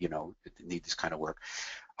need this kind of work,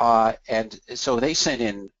 and so they sent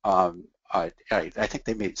in. I think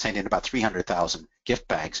they sent in about 300,000 gift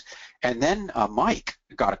bags, and then Mike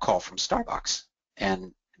got a call from Starbucks,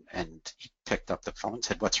 and he picked up the phone and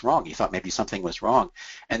said, "What's wrong?" He thought maybe something was wrong,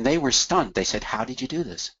 and they were stunned. They said, "How did you do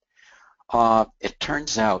this?" It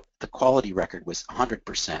turns out the quality record was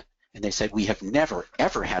 100%, and they said, "We have never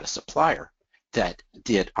ever had a supplier that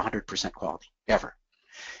did 100% quality ever."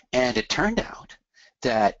 And it turned out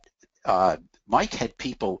that Mike had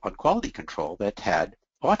people on quality control that had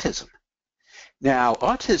autism. Now,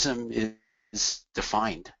 autism is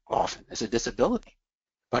defined often as a disability.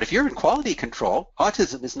 But if you're in quality control,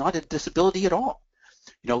 autism is not a disability at all.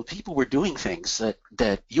 People were doing things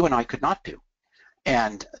that you and I could not do.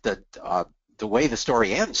 And the way the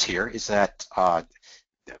story ends here is that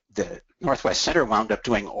the Northwest Center wound up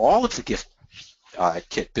doing all of the gift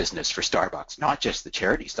kit business for Starbucks, not just the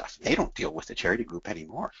charity stuff. They don't deal with the charity group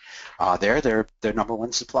anymore. They're their number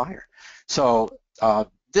one supplier. So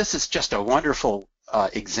this is just a wonderful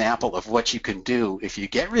example of what you can do if you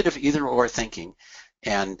get rid of either or thinking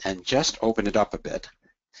and just open it up a bit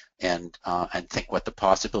and think what the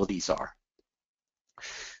possibilities are.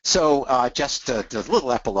 So just a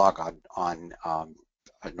little epilogue on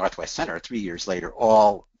Northwest Center. 3 years later,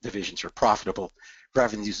 all divisions were profitable.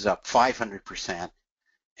 Revenues is up 500%,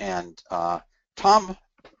 and Tom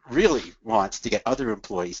really wants to get other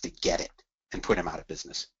employees to get it and put him out of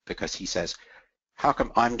business, because he says, how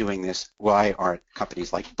come I'm doing this? Why aren't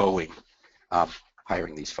companies like Boeing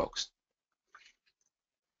hiring these folks?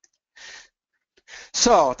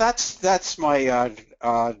 So that's my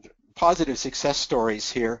positive success stories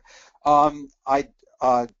here. I'd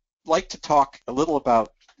like to talk a little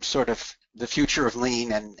about sort of the future of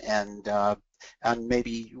lean and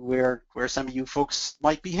maybe where some of you folks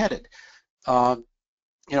might be headed.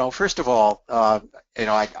 First of all, I'm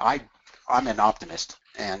an optimist,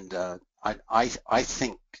 and I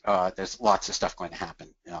think there's lots of stuff going to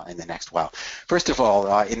happen in the next while. First of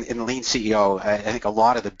all, in Lean CEO, I think a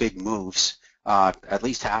lot of the big moves, at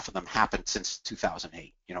least half of them, happened since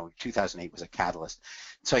 2008. 2008 was a catalyst.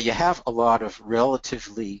 So you have a lot of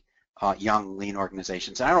relatively young lean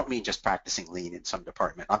organizations, and I don't mean just practicing lean in some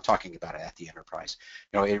department. I'm talking about it at the enterprise.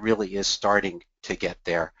 It really is starting to get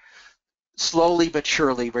there. Slowly but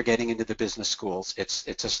surely, we're getting into the business schools. It's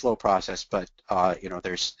a slow process, but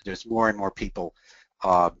there's more and more people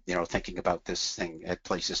thinking about this thing at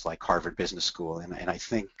places like Harvard Business School, and I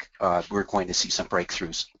think we're going to see some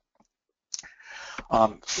breakthroughs.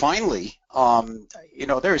 Finally,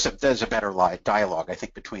 there's a better dialogue, I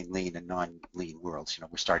think, between lean and non-lean worlds.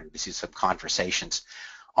 We're starting to see some conversations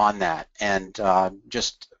on that, and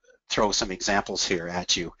just throw some examples here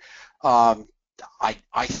at you. I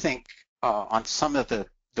think on some of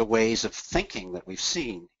the ways of thinking that we've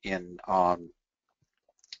seen in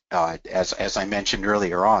as I mentioned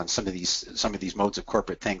earlier on, some of these modes of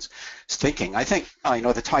corporate thinking, I think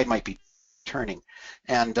the tide might be turning.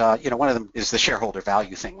 And one of them is the shareholder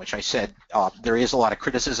value thing, which I said there is a lot of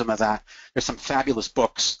criticism of that. There's some fabulous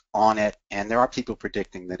books on it, and there are people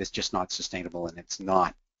predicting that it's just not sustainable and it's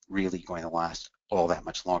not really going to last all that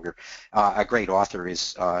much longer. A great author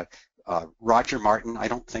is Roger Martin. I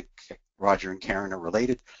don't think Roger and Karen are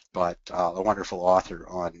related, but a wonderful author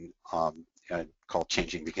on called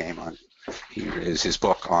Changing the Game. Here is his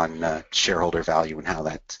book on shareholder value and how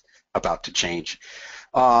that's about to change.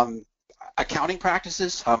 Accounting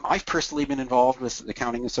practices. I've personally been involved with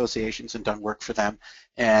accounting associations and done work for them,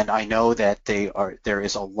 and I know that there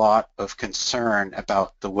is a lot of concern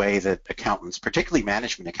about the way that accountants, particularly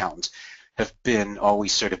management accountants, have been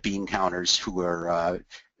always sort of bean counters who are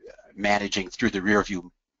managing through the rearview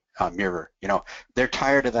mirror. You know, they're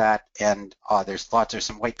tired of that, and there's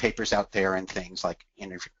some white papers out there and things like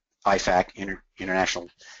IFAC, International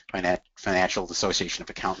Financial Association of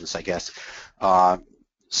Accountants, I guess.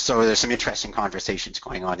 So there's some interesting conversations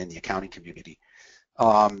going on in the accounting community.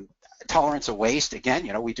 Tolerance of waste, again,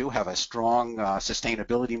 you know, we do have a strong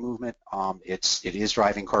sustainability movement. It is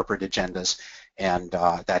driving corporate agendas, and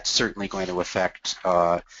that's certainly going to affect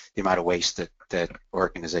the amount of waste that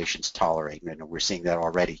organizations tolerate. And we're seeing that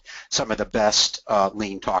already. Some of the best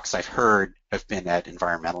lean talks I've heard have been at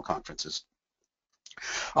environmental conferences.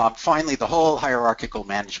 Finally, the whole hierarchical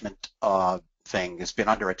management thing has been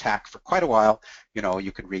under attack for quite a while. You know,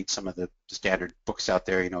 you can read some of the standard books out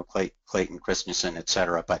there, you know, Clayton Christensen, et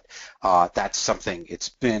cetera, but that's something, it's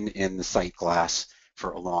been in the sight glass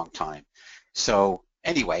for a long time. So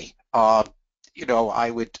anyway, you know, I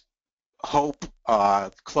would hope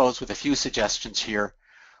close with a few suggestions here.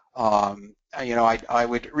 You know, I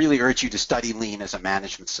would really urge you to study lean as a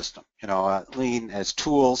management system. You know, lean as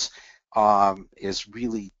tools is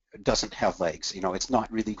really doesn't have legs. You know, it's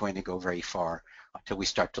not really going to go very far until we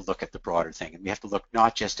start to look at the broader thing. And we have to look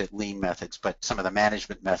not just at lean methods, but some of the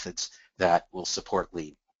management methods that will support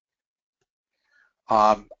lean.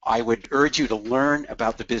 I would urge you to learn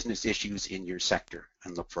about the business issues in your sector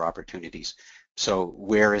and look for opportunities. So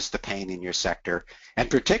where is the pain in your sector? And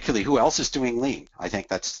particularly, who else is doing lean? I think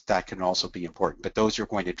that can also be important. But those are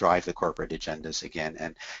going to drive the corporate agendas again.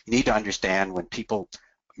 And you need to understand when people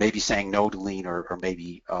maybe saying no to lean or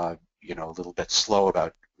maybe you know, a little bit slow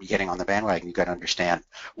about getting on the bandwagon, you've got to understand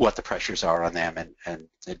what the pressures are on them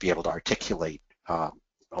and be able to articulate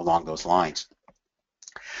along those lines.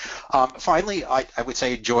 Finally, I would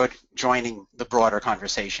say joining the broader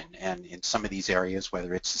conversation, and in some of these areas,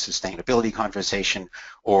 whether it's the sustainability conversation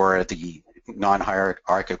or the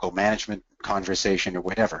non-hierarchical management conversation or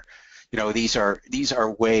whatever, you know, these are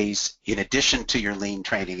ways, in addition to your lean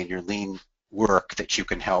training and your lean work, that you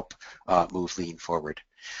can help move lean forward.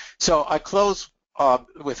 So I close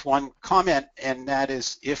with one comment, and that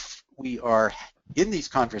is, if we are in these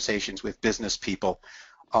conversations with business people,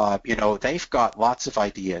 you know, they've got lots of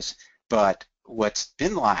ideas, but what's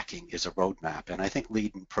been lacking is a roadmap, and I think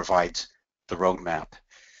lean provides the roadmap.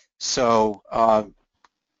 So come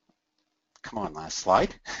on, last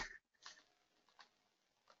slide.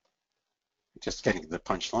 Just getting to the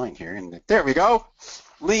punchline here, and there we go.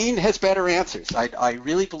 Lean has better answers. I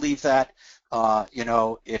really believe that. You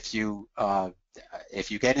know, if you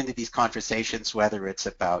get into these conversations, whether it's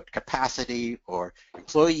about capacity or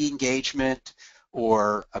employee engagement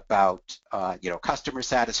or about you know, customer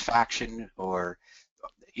satisfaction, or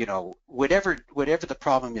you know, whatever the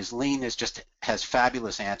problem is, lean has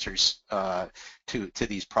fabulous answers to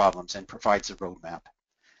these problems and provides a roadmap.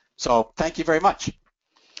 So thank you very much.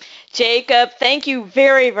 Jacob, thank you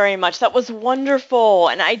very, very much. That was wonderful.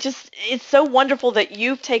 And it's so wonderful that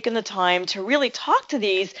you've taken the time to really talk to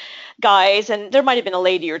these guys. And there might have been a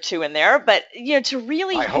lady or two in there, but, you know, to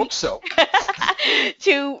really, I hope so.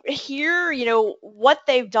 to hear, you know, what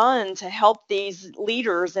they've done to help these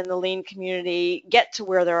leaders in the lean community get to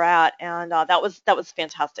where they're at. And that was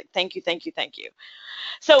fantastic. Thank you, thank you, thank you.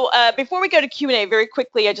 So before we go to Q&A, very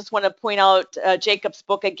quickly, I just want to point out Jacob's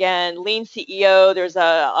book again, Lean CEO. There's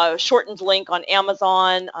a shortened link on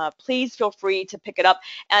Amazon. Please feel free to pick it up.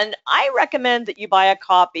 And I recommend that you buy a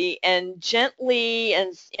copy and gently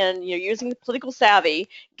and you know, using the political savvy,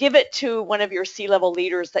 give it to one of your C-level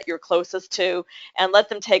leaders that you're closest to and let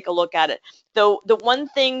them take a look at it. Though the one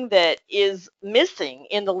thing that is missing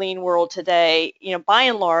in the lean world today, you know, by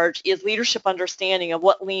and large, is leadership understanding of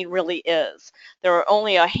what lean really is. There are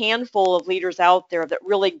only a handful of leaders out there that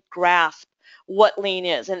really grasp what lean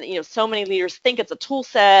is. And, you know, so many leaders think it's a tool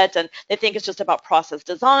set and they think it's just about process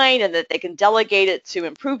design and that they can delegate it to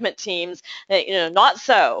improvement teams. You know, not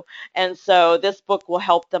so. And so this book will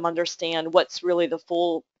help them understand what's really the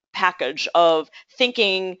full package of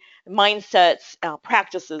thinking, mindsets,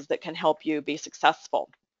 practices that can help you be successful.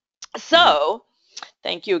 So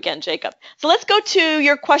thank you again, Jacob. So let's go to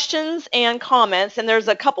your questions and comments. And there's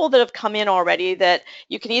a couple that have come in already that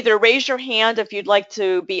you can either raise your hand if you'd like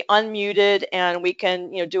to be unmuted and we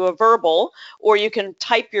can, you know, do a verbal, or you can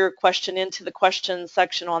type your question into the questions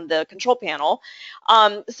section on the control panel.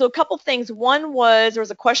 So a couple things. One was, there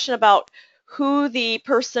was a question about who the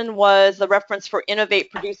person was, the reference for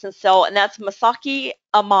innovate, produce, and sell, and that's Masaki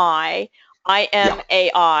Amai,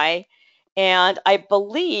 I-M-A-I. And I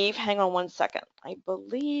believe, hang on one second, I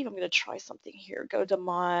believe I'm going to try something here. Go to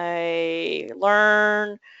my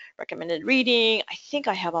learn, recommended reading. I think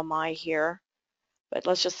I have a my here, but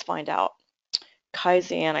let's just find out.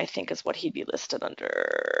 Kaizen, I think, is what he'd be listed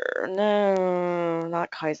under. No,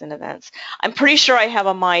 not Kaizen events. I'm pretty sure I have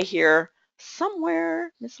a my here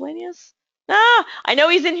somewhere. Miscellaneous? Ah, I know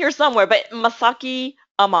he's in here somewhere, but Masaki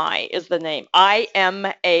Amai is the name.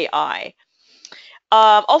 I-M-A-I.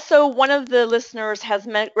 Also, one of the listeners has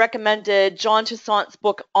recommended John Toussaint's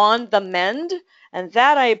book On the Mend, and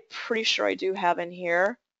that I'm pretty sure I do have in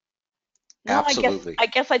here. No, I guess Absolutely. I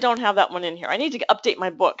guess I don't have that one in here. I need to update my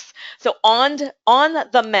books. So on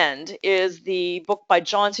the Mend is the book by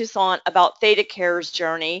John Toussaint about Theta Care's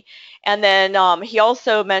journey, and then he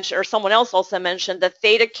also mentioned, or someone else also mentioned, the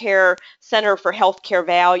Theta Care Center for Healthcare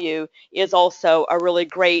Value is also a really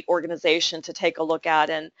great organization to take a look at,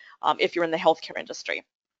 and if you're in the healthcare industry.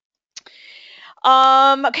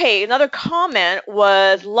 Okay, another comment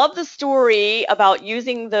was, love the story about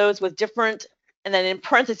using those with different, and then in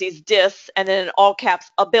parentheses, discs, and then in all caps,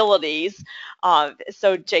 abilities.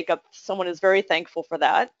 So Jacob, someone is very thankful for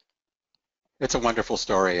that. It's a wonderful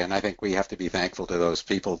story, and I think we have to be thankful to those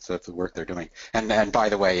people for the work they're doing. And by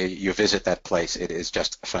the way, you visit that place, it is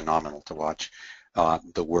just phenomenal to watch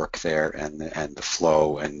the work there and the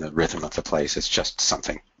flow and the rhythm of the place. It's just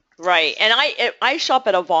something. Right, and I shop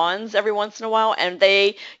at a Vaughn's every once in a while, and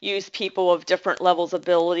they use people of different levels of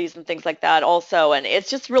abilities and things like that also, and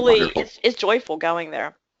it's just really, Wonderful, it's joyful going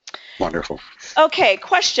there. wonderful. Okay,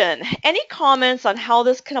 question. Any comments on how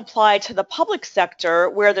this can apply to the public sector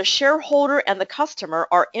where the shareholder and the customer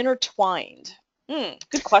are intertwined?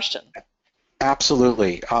 Good question.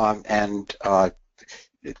 Absolutely. And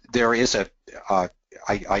there is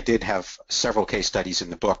I did have several case studies in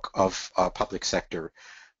the book of public sector.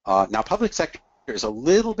 Now, public sector is a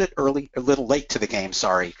little bit early, a little late to the game,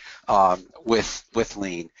 sorry, with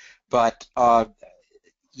lean. But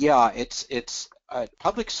yeah, it's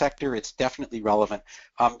public sector, it's definitely relevant.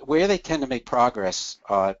 Where they tend to make progress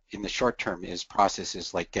in the short term is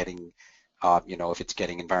processes like getting, if it's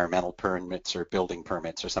getting environmental permits or building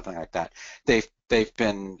permits or something like that. They've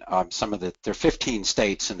been there are 15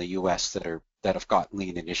 states in the U.S. that have got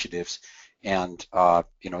lean initiatives, and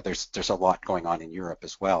there's a lot going on in Europe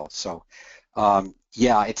as well. So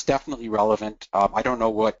yeah, it's definitely relevant. I don't know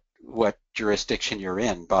what jurisdiction you're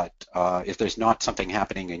in, but if there's not something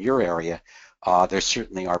happening in your area, there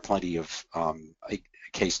certainly are plenty of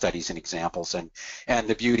case studies and examples. And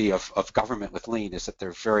the beauty of government with lean is that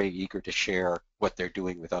they're very eager to share what they're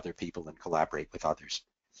doing with other people and collaborate with others.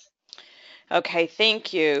 Okay,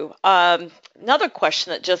 thank you. Another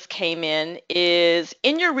question that just came in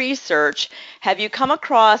your research, have you come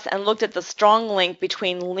across and looked at the strong link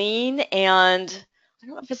between lean and, I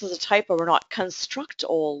don't know if this is a typo or not,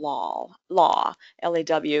 constructal law,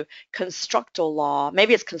 L-A-W, constructal law,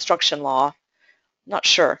 maybe it's construction law, not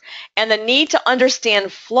sure, and the need to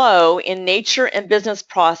understand flow in nature and business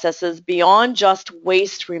processes beyond just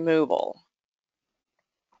waste removal?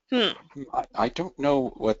 I don't know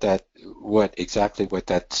what exactly what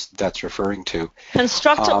that's referring to.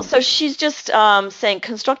 Constructal, so she's just saying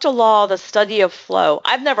constructal law, the study of flow.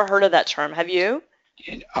 I've never heard of that term. Have you?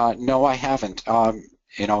 No, I haven't. But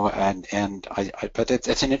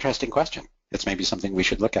it's an interesting question. It's maybe something we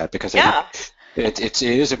should look at, because I Yeah. think it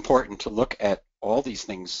is important to look at all these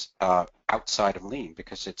things outside of lean,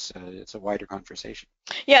 because it's a wider conversation.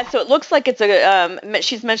 Yeah, so it looks like it's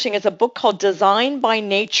she's mentioning it's a book called Design by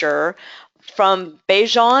Nature from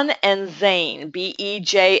Bejan and Zane,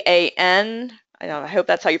 B-E-J-A-N. I don't know, I hope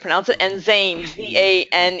that's how you pronounce it, and Zane,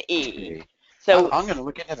 Z-A-N-E. Okay. So, I'm going to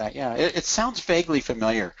look into that. Yeah, it sounds vaguely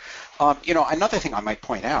familiar. Another thing I might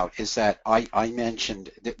point out is that I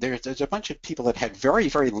mentioned that there's a bunch of people that had very,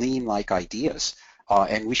 very lean-like ideas,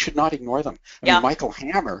 and we should not ignore them. I yeah. mean, Michael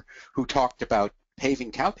Hammer, who talked about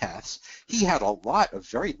paving cowpaths, he had a lot of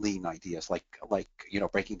very lean ideas, like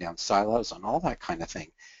breaking down silos and all that kind of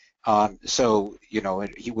thing. So,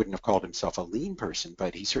 he wouldn't have called himself a lean person,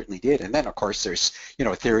 but he certainly did. And then, of course, there's,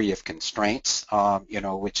 a theory of constraints,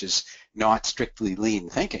 which is not strictly lean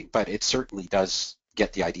thinking, but it certainly does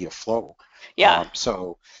get the idea of flow. Yeah.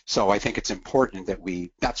 So I think it's important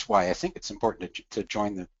that's why I think it's important to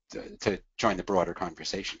join the broader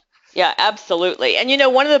conversation. Yeah, absolutely. And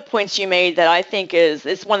one of the points you made that I think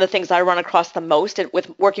is one of the things I run across the most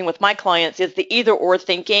with working with my clients is the either or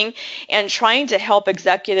thinking, and trying to help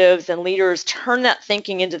executives and leaders turn that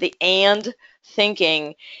thinking into the and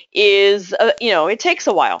thinking is, it takes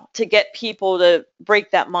a while to get people to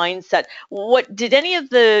break that mindset. What did any of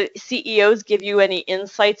the CEOs give you any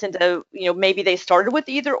insights into, maybe they started with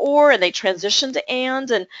either or and they transitioned to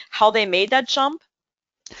and how they made that jump?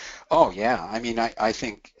 Oh yeah, I mean, I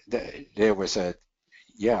think there was I'm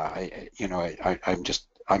just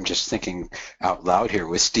I'm just thinking out loud here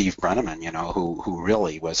with Steve Brenneman, who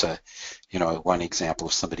really was one example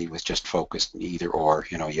of somebody who was just focused in either or,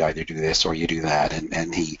 you either do this or you do that,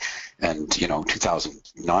 and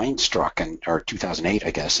 2009 struck, or 2008,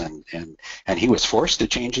 I guess, and he was forced to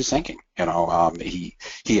change his thinking.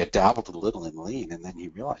 He had dabbled a little in lean, and then he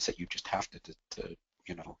realized that you just have to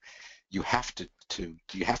you know, you have to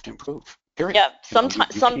improve. Period. Yeah, You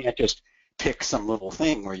can't just pick some little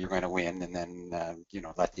thing where you're going to win and then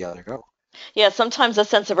let the other go. yeah, sometimes a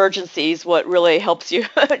sense of urgency is what really helps you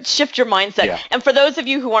shift your mindset. Yeah. And for those of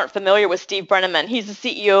you who aren't familiar with Steve Brenneman, he's the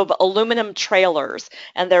CEO of Aluminum Trailers,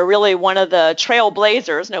 and they're really one of the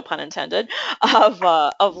trailblazers, no pun intended, of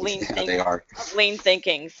lean Yeah, they are.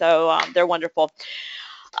 thinking. So they're wonderful.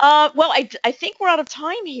 Well, I think we're out of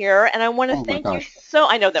time here, and I want to Oh my thank you gosh, so.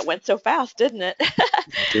 I know that went so fast, didn't it? it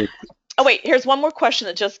did. Oh, wait, here's one more question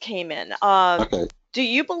that just came in. Okay. Do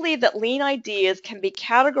you believe that lean ideas can be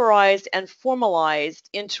categorized and formalized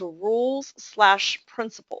into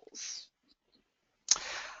rules/principles?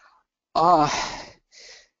 Uh,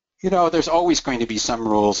 there's always going to be some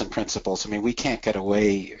rules and principles. I mean, we can't get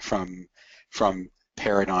away from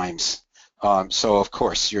paradigms. So of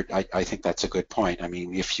course, I think that's a good point. I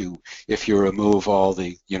mean, if you remove all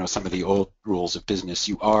the some of the old rules of business,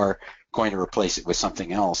 you are going to replace it with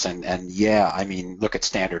something else. And yeah, I mean, look at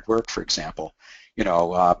standard work, for example.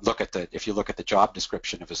 If you look at the job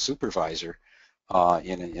description of a supervisor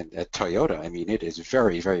at Toyota, I mean, it is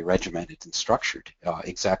very, very regimented and structured,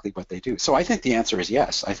 exactly what they do. So I think the answer is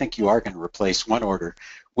yes. I think you are going to replace one order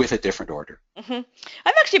with a different order. Hmm.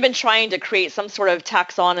 I've actually been trying to create some sort of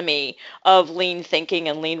taxonomy of lean thinking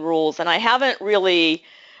and lean rules, and I haven't really,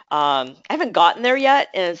 I haven't gotten there yet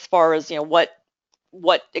as far as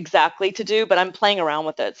what exactly to do, but I'm playing around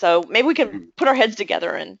with it. So maybe we can Mhm. put our heads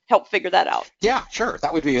together and help figure that out. Yeah, sure.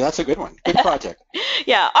 That's a good one. Good project.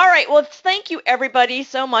 Yeah. All right. Well, thank you everybody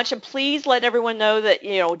so much. And please let everyone know that,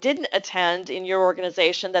 didn't attend in your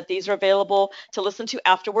organization that these are available to listen to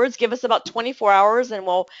afterwards. Give us about 24 hours and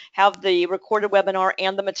we'll have the recorded webinar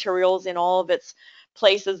and the materials in all of its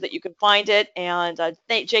places that you can find it. And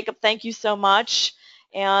Jacob, thank you so much.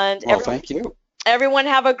 And Well, thank you. everyone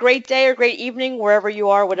have a great day or great evening wherever you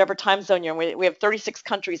are, whatever time zone you're in. We have 36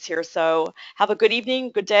 countries here. So have a good evening,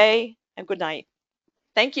 good day, and good night.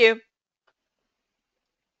 Thank you.